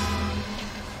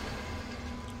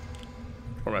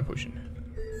 Or my potion.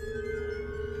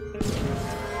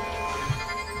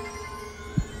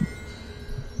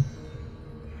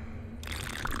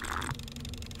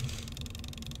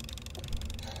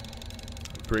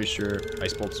 I'm pretty sure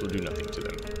ice bolts will do nothing to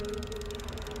them.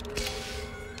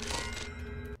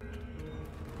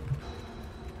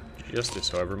 Justice,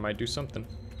 however, might do something.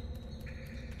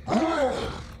 Alright,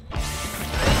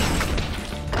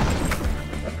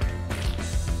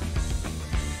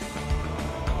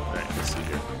 let's see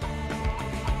here.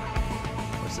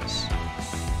 What's this?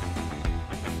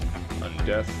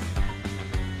 Undeath.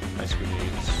 Ice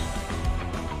grenades.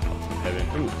 Heaven.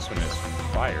 Ooh, this one has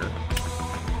fire.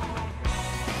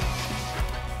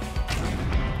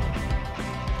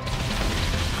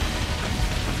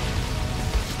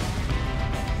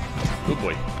 Oh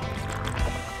boy.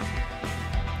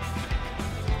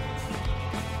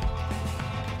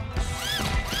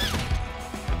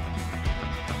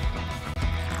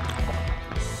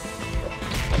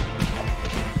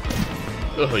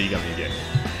 Oh, you got me again.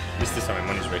 This time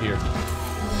my money's right here.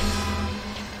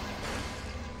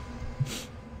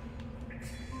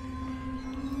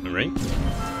 Alright.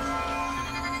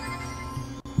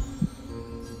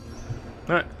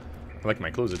 Alright. I like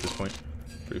my clothes at this point.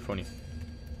 Pretty funny.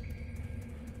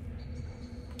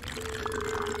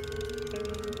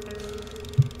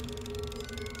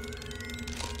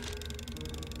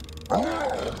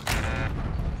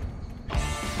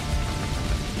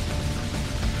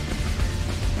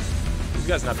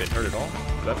 These guys not been hurt at all.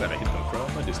 But I bet I hit them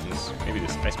from a distance. Maybe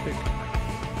this ice pick.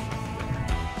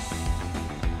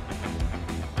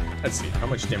 Let's see. How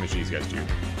much damage do these guys do?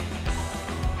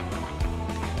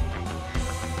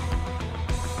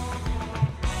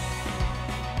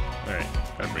 Alright.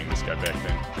 Gotta bring this guy back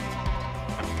then.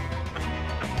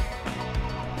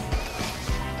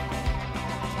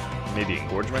 Maybe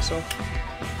engorge myself?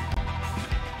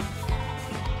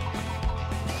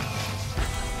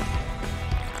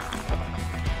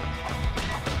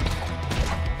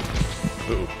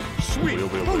 Uh-oh. Sweet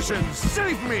potions,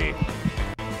 save me!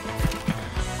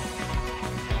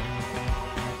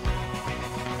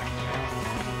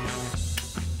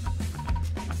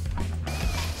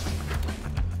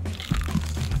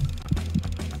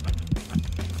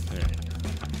 Alright.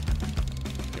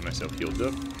 Get myself healed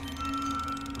up.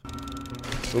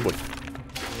 Oh boy.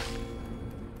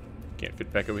 Can't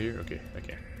fit back over here? Okay, I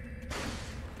can.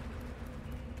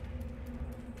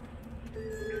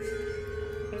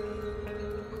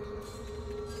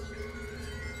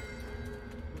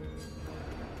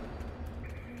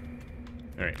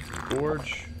 Alright,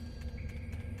 gorge.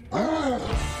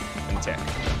 And attack.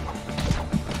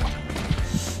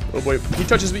 Oh boy, he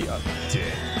touches me. Oh,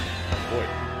 dead. Oh boy.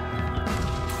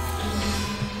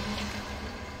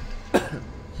 I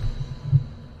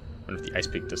wonder if the ice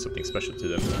pick does something special to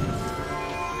them.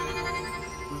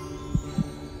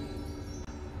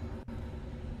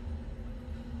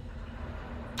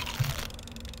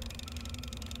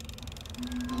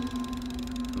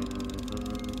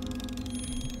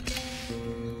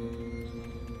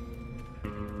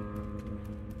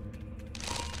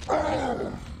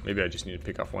 Maybe I just need to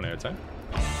pick off one at a time.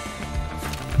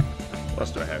 What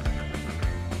else do I have?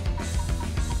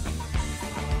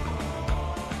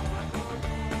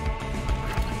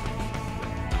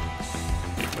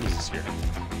 What is this here?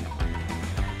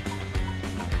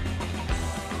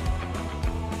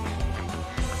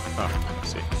 Ah,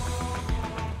 let's see.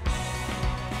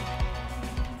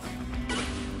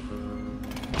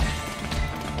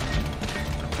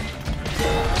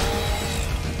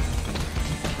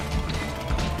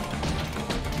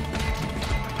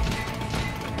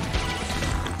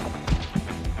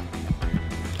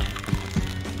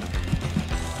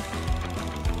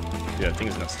 Yeah, I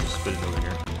think it's not still spitting over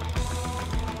here.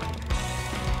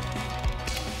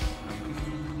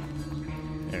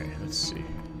 Alright, let's see.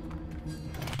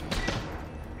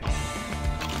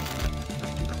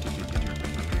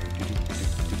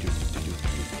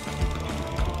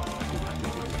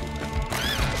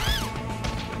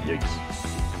 Yikes.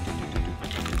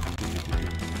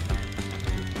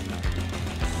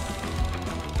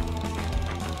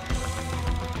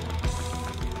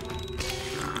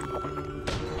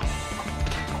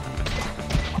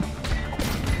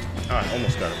 Ah,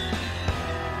 almost got him.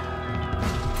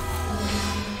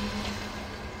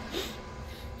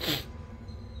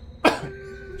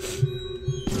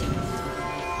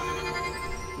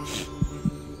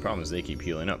 Problem is they keep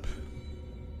healing up.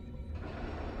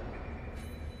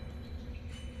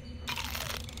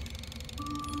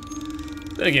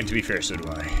 Then again, to be fair, so do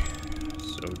I.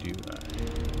 So do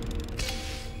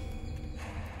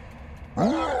I.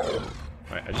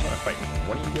 Alright, I just want to fight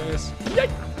one of you guys.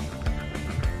 Yikes!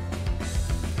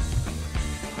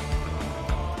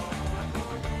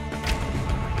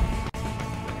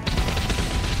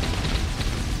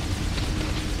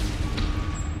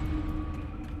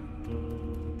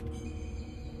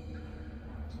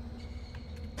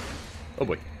 Oh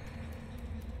boy.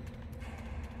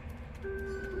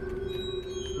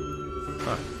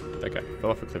 Ah, that guy fell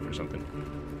off a cliff or something.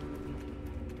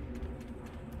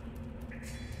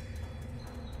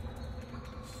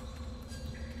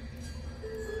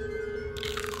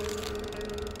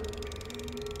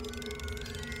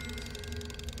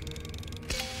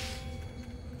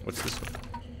 What's this one?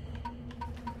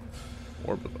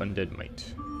 Orb of Undead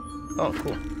Might. Oh,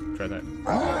 cool. Try that.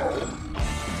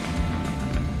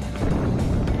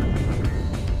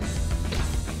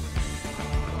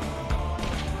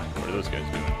 What are those guys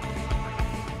doing?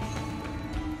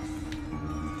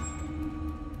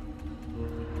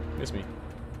 Miss me.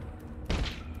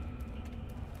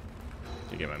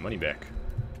 To get my money back.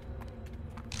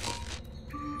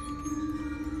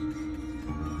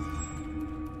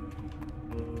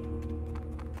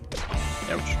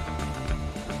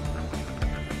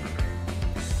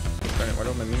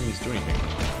 my minions do anything.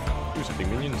 Do something,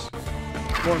 minions.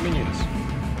 More minions.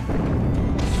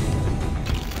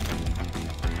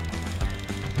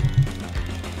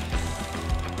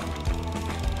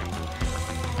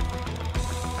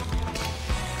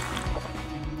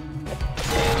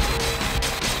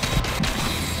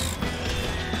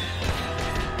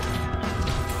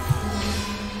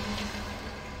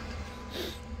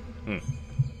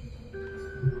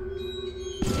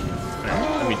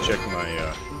 Let me check my,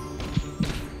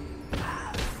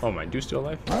 oh, my dude's still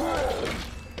alive?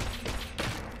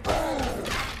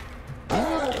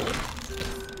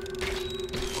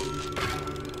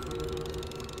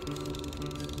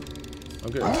 Oh,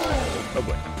 good. Oh,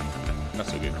 boy. Not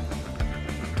so good.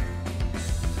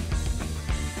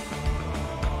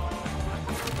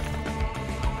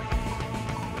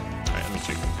 Alright, let me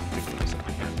check.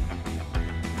 Something here.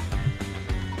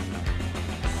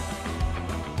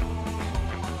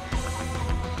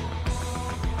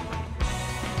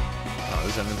 Oh,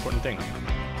 this is an important thing.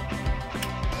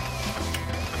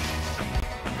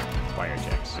 Fire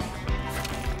attacks.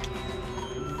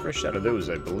 Fresh out of those,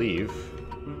 I believe.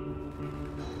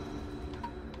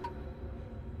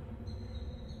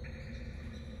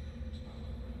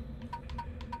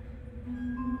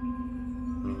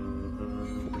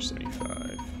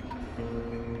 $475.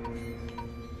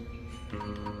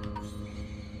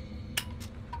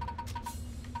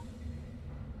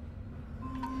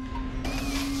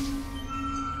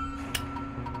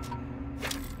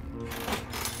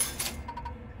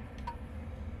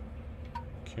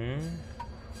 Okay.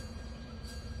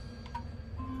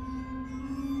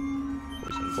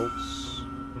 Poison bolts.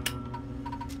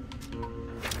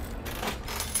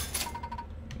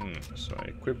 So I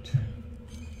equipped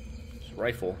this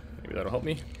rifle. Maybe that'll help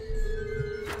me.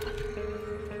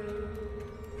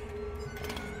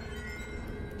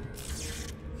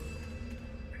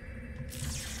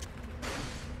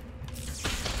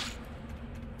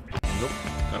 Nope,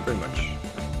 not very much.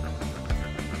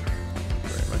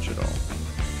 Very much at all.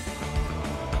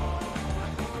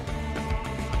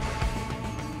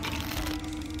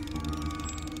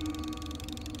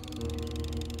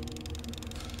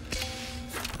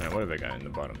 Alright, what have I got in the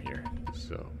bottom here?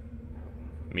 So,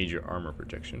 major armor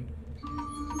protection.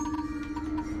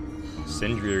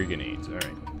 Incendiary grenades.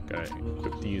 Alright, gotta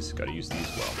equip these, gotta use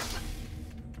these well.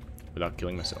 Without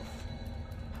killing myself.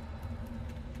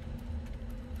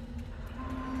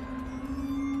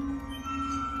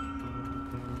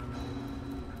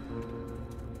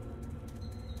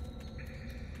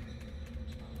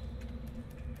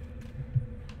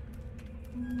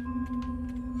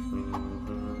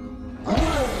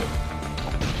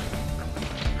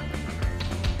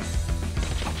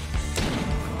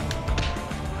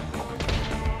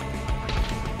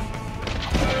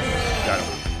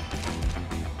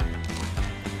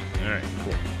 Alright,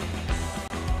 cool.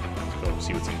 Let's go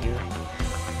see what's in here.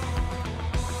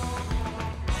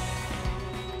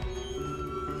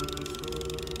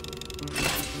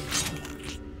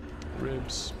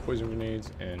 Ribs, poison grenades,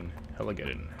 and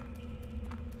Heligeddon.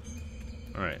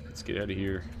 Alright, let's get out of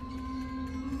here.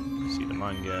 See the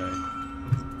mine guy.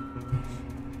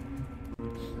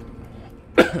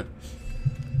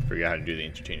 Forgot how to do the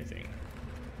entertainer thing.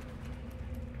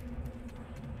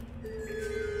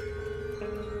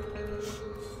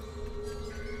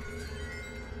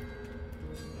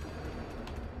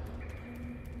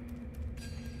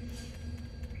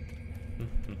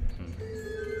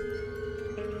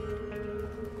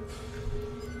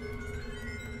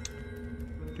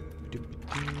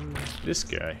 This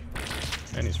guy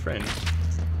and his friend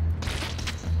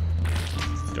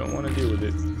don't want to deal with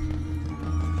it.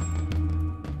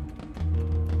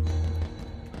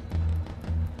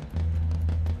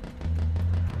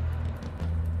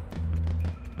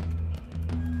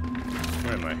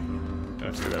 Where am I?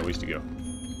 I've still got a ways to go.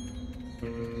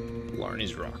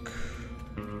 Blarney's Rock.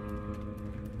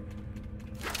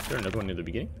 Is there another one near the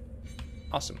beginning?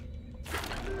 Awesome.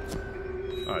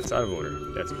 Oh, it's out of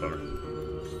order. That's a bummer.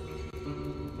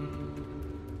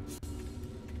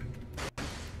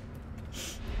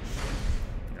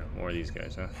 More of these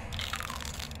guys, huh?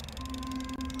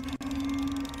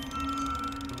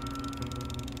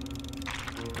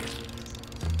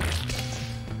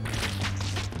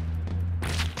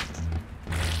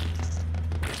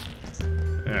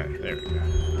 Alright, there we go.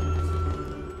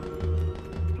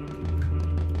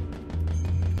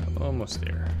 Almost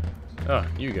there. Ah,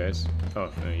 you guys.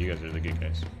 Oh, no, you guys are the good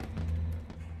guys.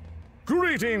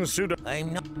 Greetings, Pseudo.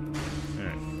 I'm not.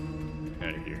 Alright.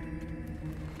 Out of here.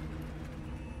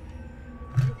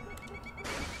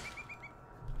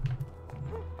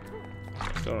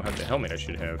 Still don't have the helmet I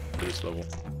should have for this level.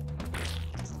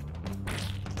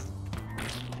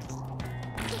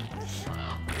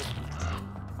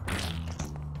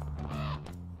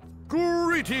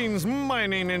 Greetings,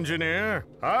 mining engineer.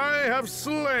 I have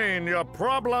slain your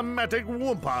problematic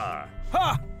Wumpa.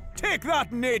 Ha! Take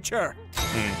that, nature!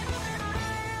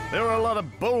 There are a lot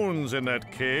of bones in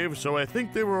that cave, so I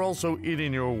think they were also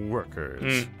eating your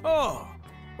workers. Oh,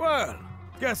 well,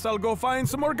 guess I'll go find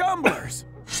some more gamblers.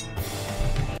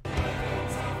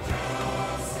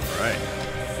 Alright.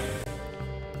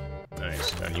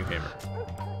 Nice, got a new hammer.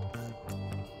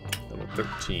 Level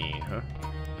 13, huh?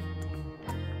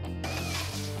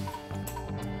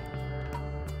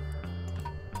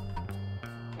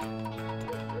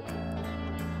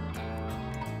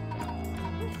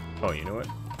 Oh, you know what?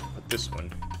 Put this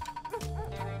one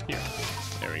here.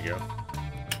 There we go.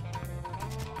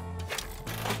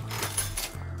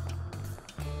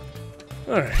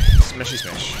 Alright, smashy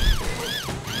smash.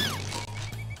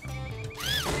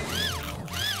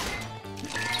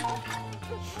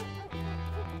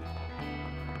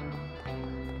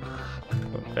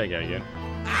 Oh, bad guy again.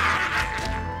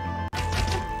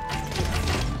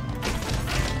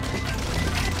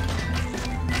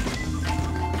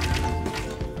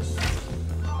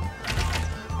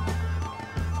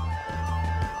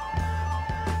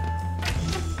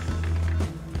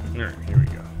 Alright, here we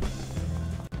go.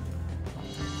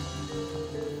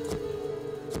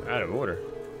 Out of order.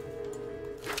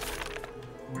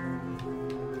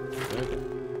 Okay.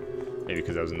 Maybe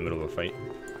because I was in the middle of a fight.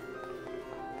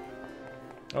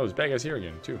 Oh, this bad guy's here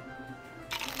again, too.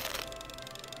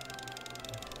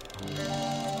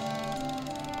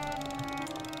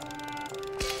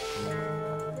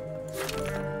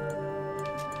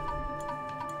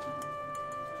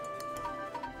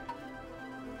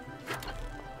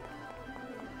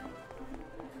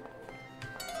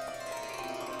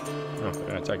 Oh,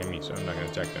 they're attacking me, so I'm not gonna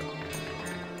attack them.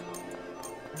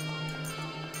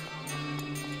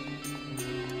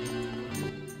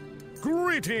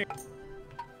 Greeting.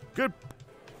 Good.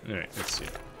 Alright, let's see.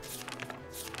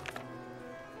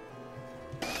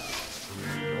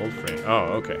 Old friend.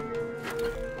 Oh, okay.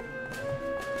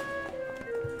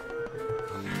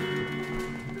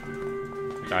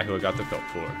 The guy who I got the felt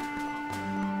for.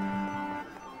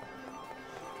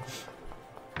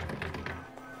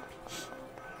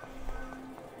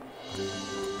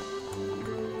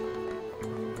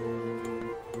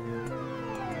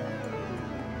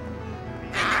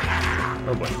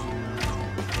 Oh boy.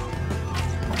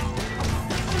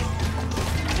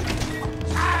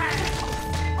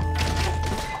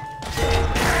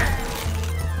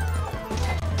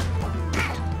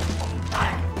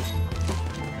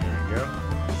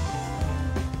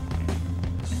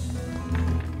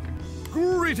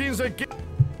 Greetings again.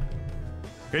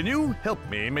 Can you help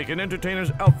me make an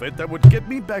entertainer's outfit that would get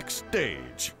me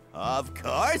backstage? Of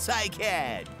course I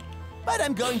can. But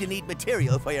I'm going to need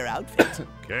material for your outfit.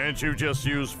 Can't you just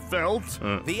use felt?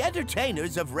 The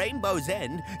entertainers of Rainbow's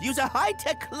End use a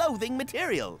high-tech clothing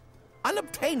material,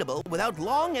 unobtainable without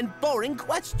long and boring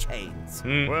quest chains.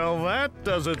 Well, that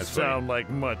doesn't That's sound like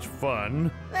much fun.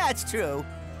 That's true.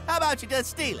 How about you just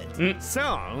steal it?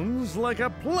 Sounds like a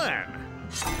plan.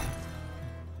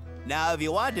 Now, if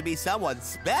you want to be someone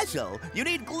special, you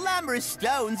need glamorous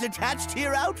stones attached to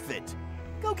your outfit.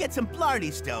 Go get some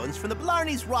Blarney stones from the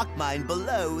Blarney's rock mine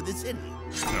below the city.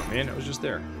 Oh man, I was just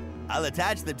there. I'll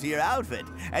attach them to your outfit,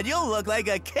 and you'll look like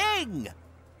a king!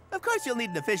 Of course, you'll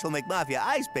need an official McMafia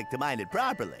ice pick to mine it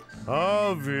properly.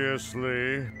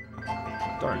 Obviously.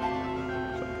 Darn.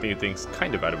 So I think things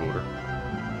kind of out of order.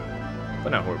 But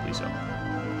not horribly so.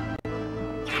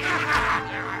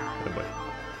 Oh boy.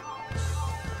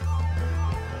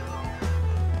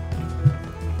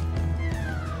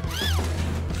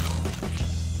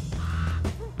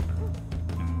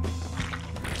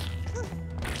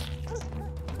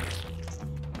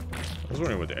 I was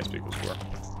wondering what the ice pick was for.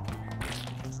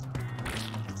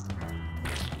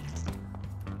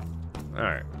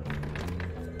 Alright.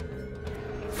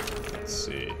 Let's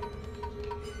see.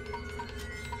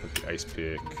 Put the ice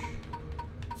pick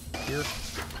here.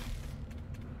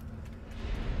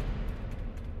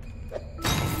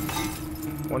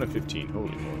 One of 15.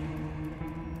 Holy moly.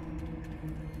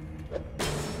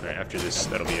 Alright, after this,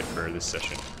 that'll be it for this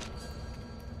session.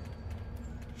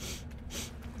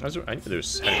 I knew there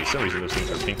was for some reason those things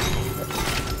are pink.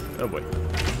 Oh boy.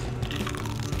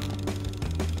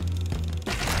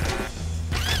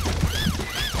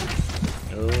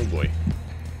 Oh boy.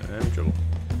 I'm in trouble.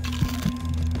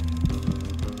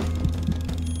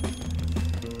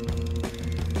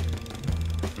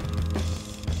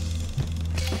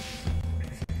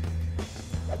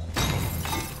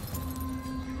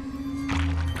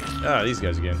 Ah, these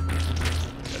guys again.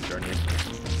 God darn you.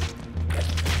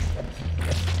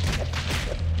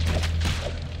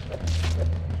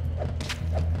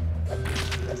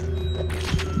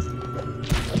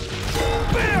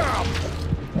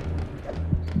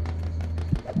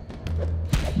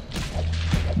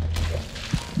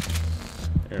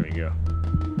 There we go.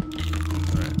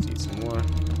 Alright, let's eat some more.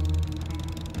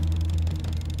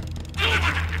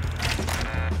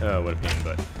 Oh, what a pain in the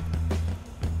butt.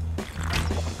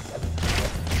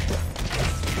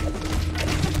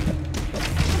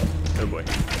 Oh boy.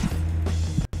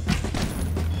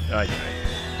 I died.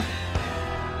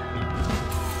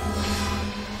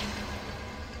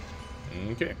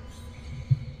 Okay.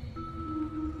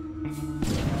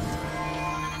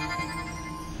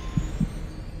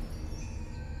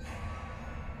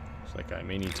 Looks like I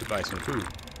may need to buy some food.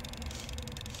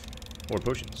 Or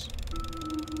potions.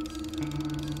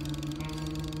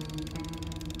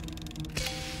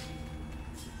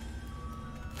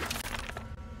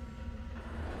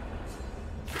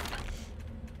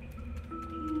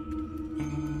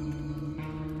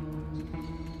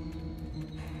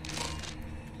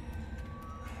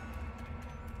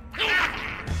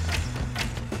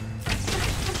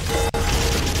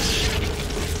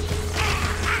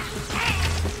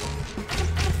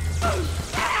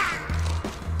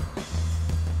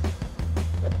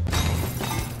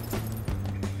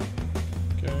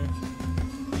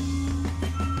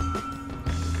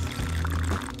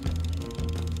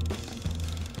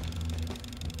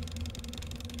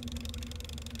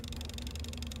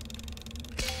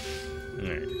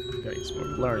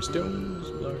 Blarney stones,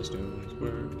 Blarney stones,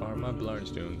 where are my Blarney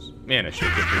stones? Man, I should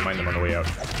have just reminded them on the way out.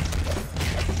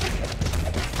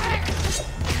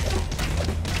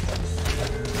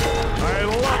 I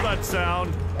love that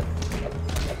sound.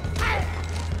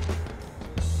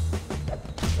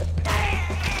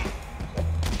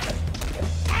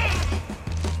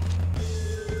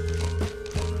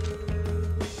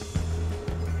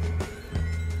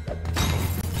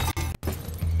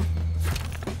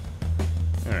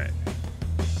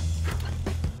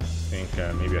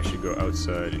 Maybe I should go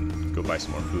outside and go buy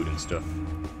some more food and stuff.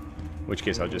 In which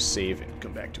case I'll just save and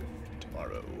come back to it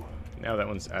tomorrow. Now that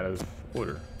one's out of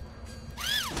order.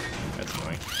 That's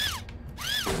annoying.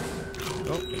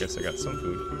 Oh, I guess I got some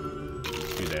food.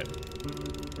 Let's do that.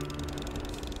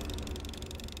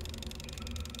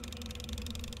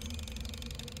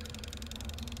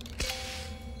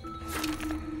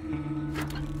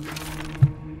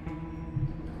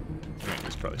 Alright,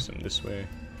 there's probably some this way.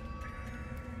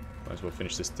 Might as well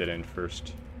finish this dead end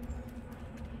first.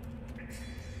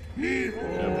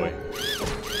 Oh boy.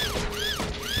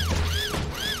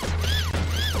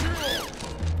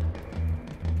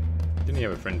 Didn't he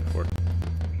have a friend before?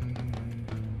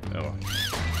 Oh well.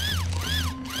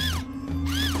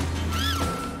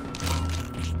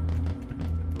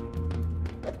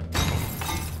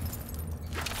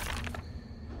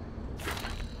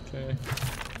 Okay.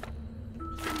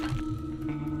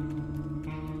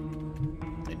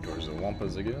 Doors of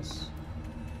Wampas, I guess.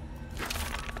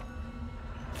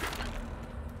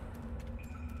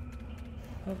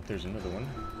 Oh, there's another one.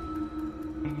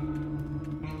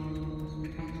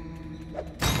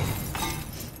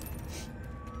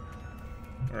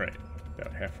 Alright,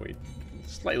 about halfway,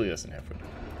 slightly less than halfway.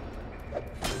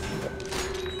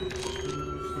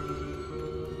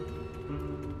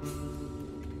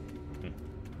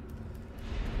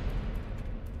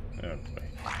 Oh boy.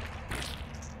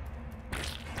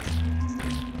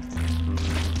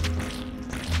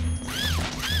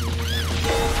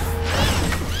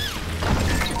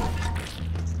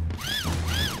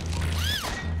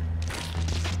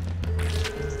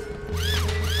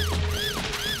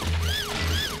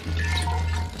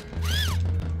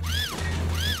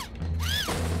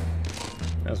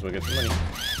 Might as well get the money.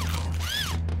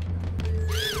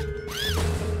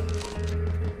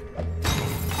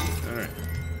 Alright.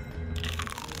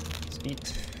 Let's eat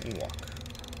and walk.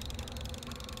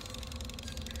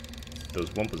 If those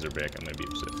Wumpas are back, I'm gonna be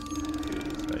upset.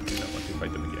 I do not want to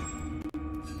fight them again.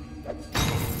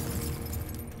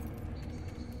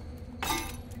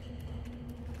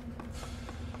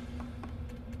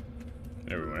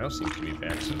 Everyone else seems to be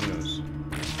back, so who knows?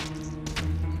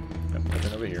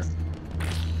 Nothing over here.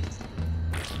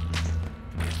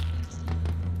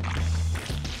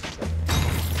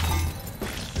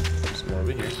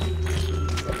 Over here.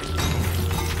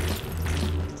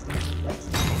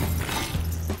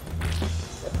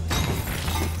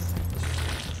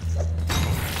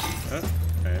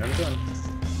 And I'm done.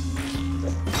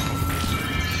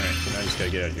 Alright, now I just gotta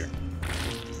get out of here.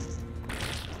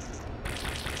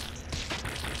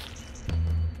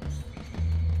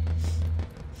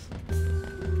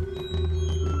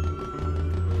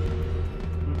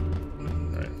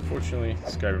 Alright, unfortunately,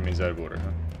 this guy remains out of order,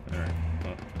 huh? Alright,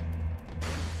 well.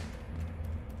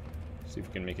 See if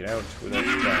we can make it out without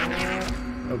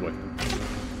dying. Oh boy.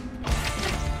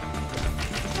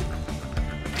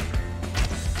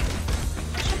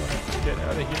 Get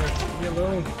out of here. Leave me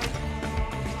alone.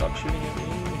 Stop shooting at me.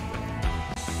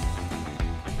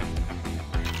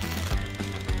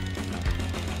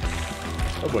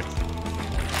 Oh boy.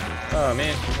 Oh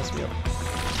man, he messed me up.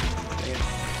 Dang it.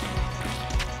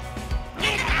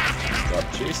 Stop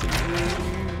chasing me.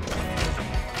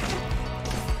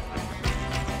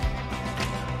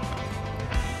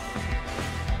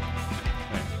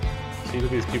 See, look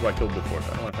at these people I killed before. I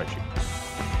don't want to fight you.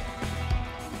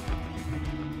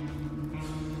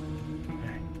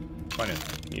 Fine,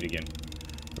 meet again.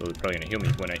 They're probably gonna heal me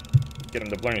when I get on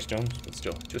the Blarney Stones, but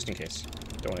still, just in case.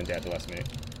 Don't want to die at the last minute.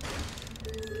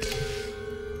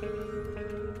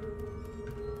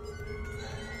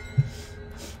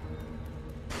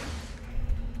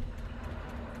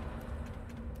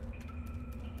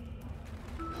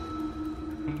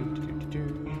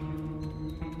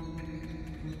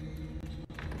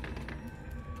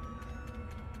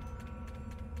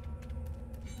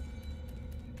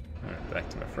 Alright, back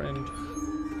to my friend.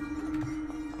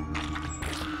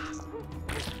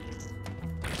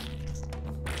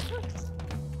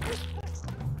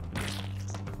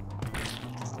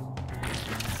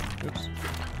 Oops.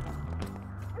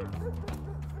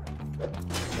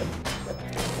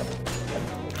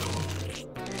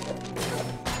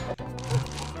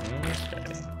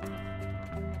 Okay.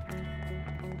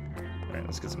 Alright,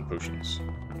 let's get some potions.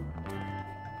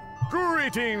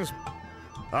 Greetings.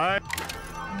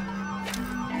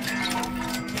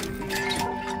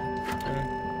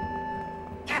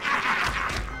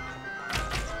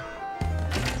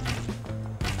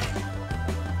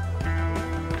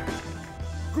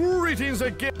 Greetings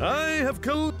again. I have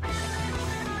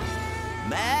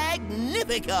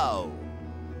Magnifico!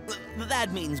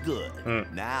 That means good.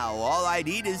 Now all I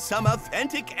need is some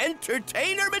authentic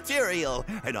entertainer material,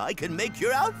 and I can make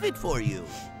your outfit for you.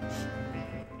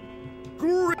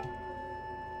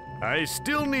 I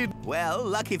still need. Well,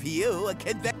 lucky for you, a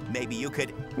kid that maybe you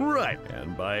could. Right,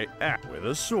 and by act with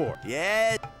a sword.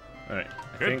 Yeah. Alright,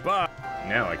 I think Goodbye.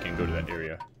 now I can go to that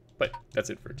area. But that's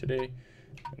it for today.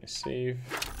 I'm gonna save.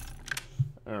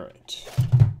 Alright.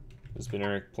 This has been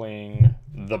Eric playing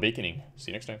The Baconing.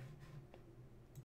 See you next time.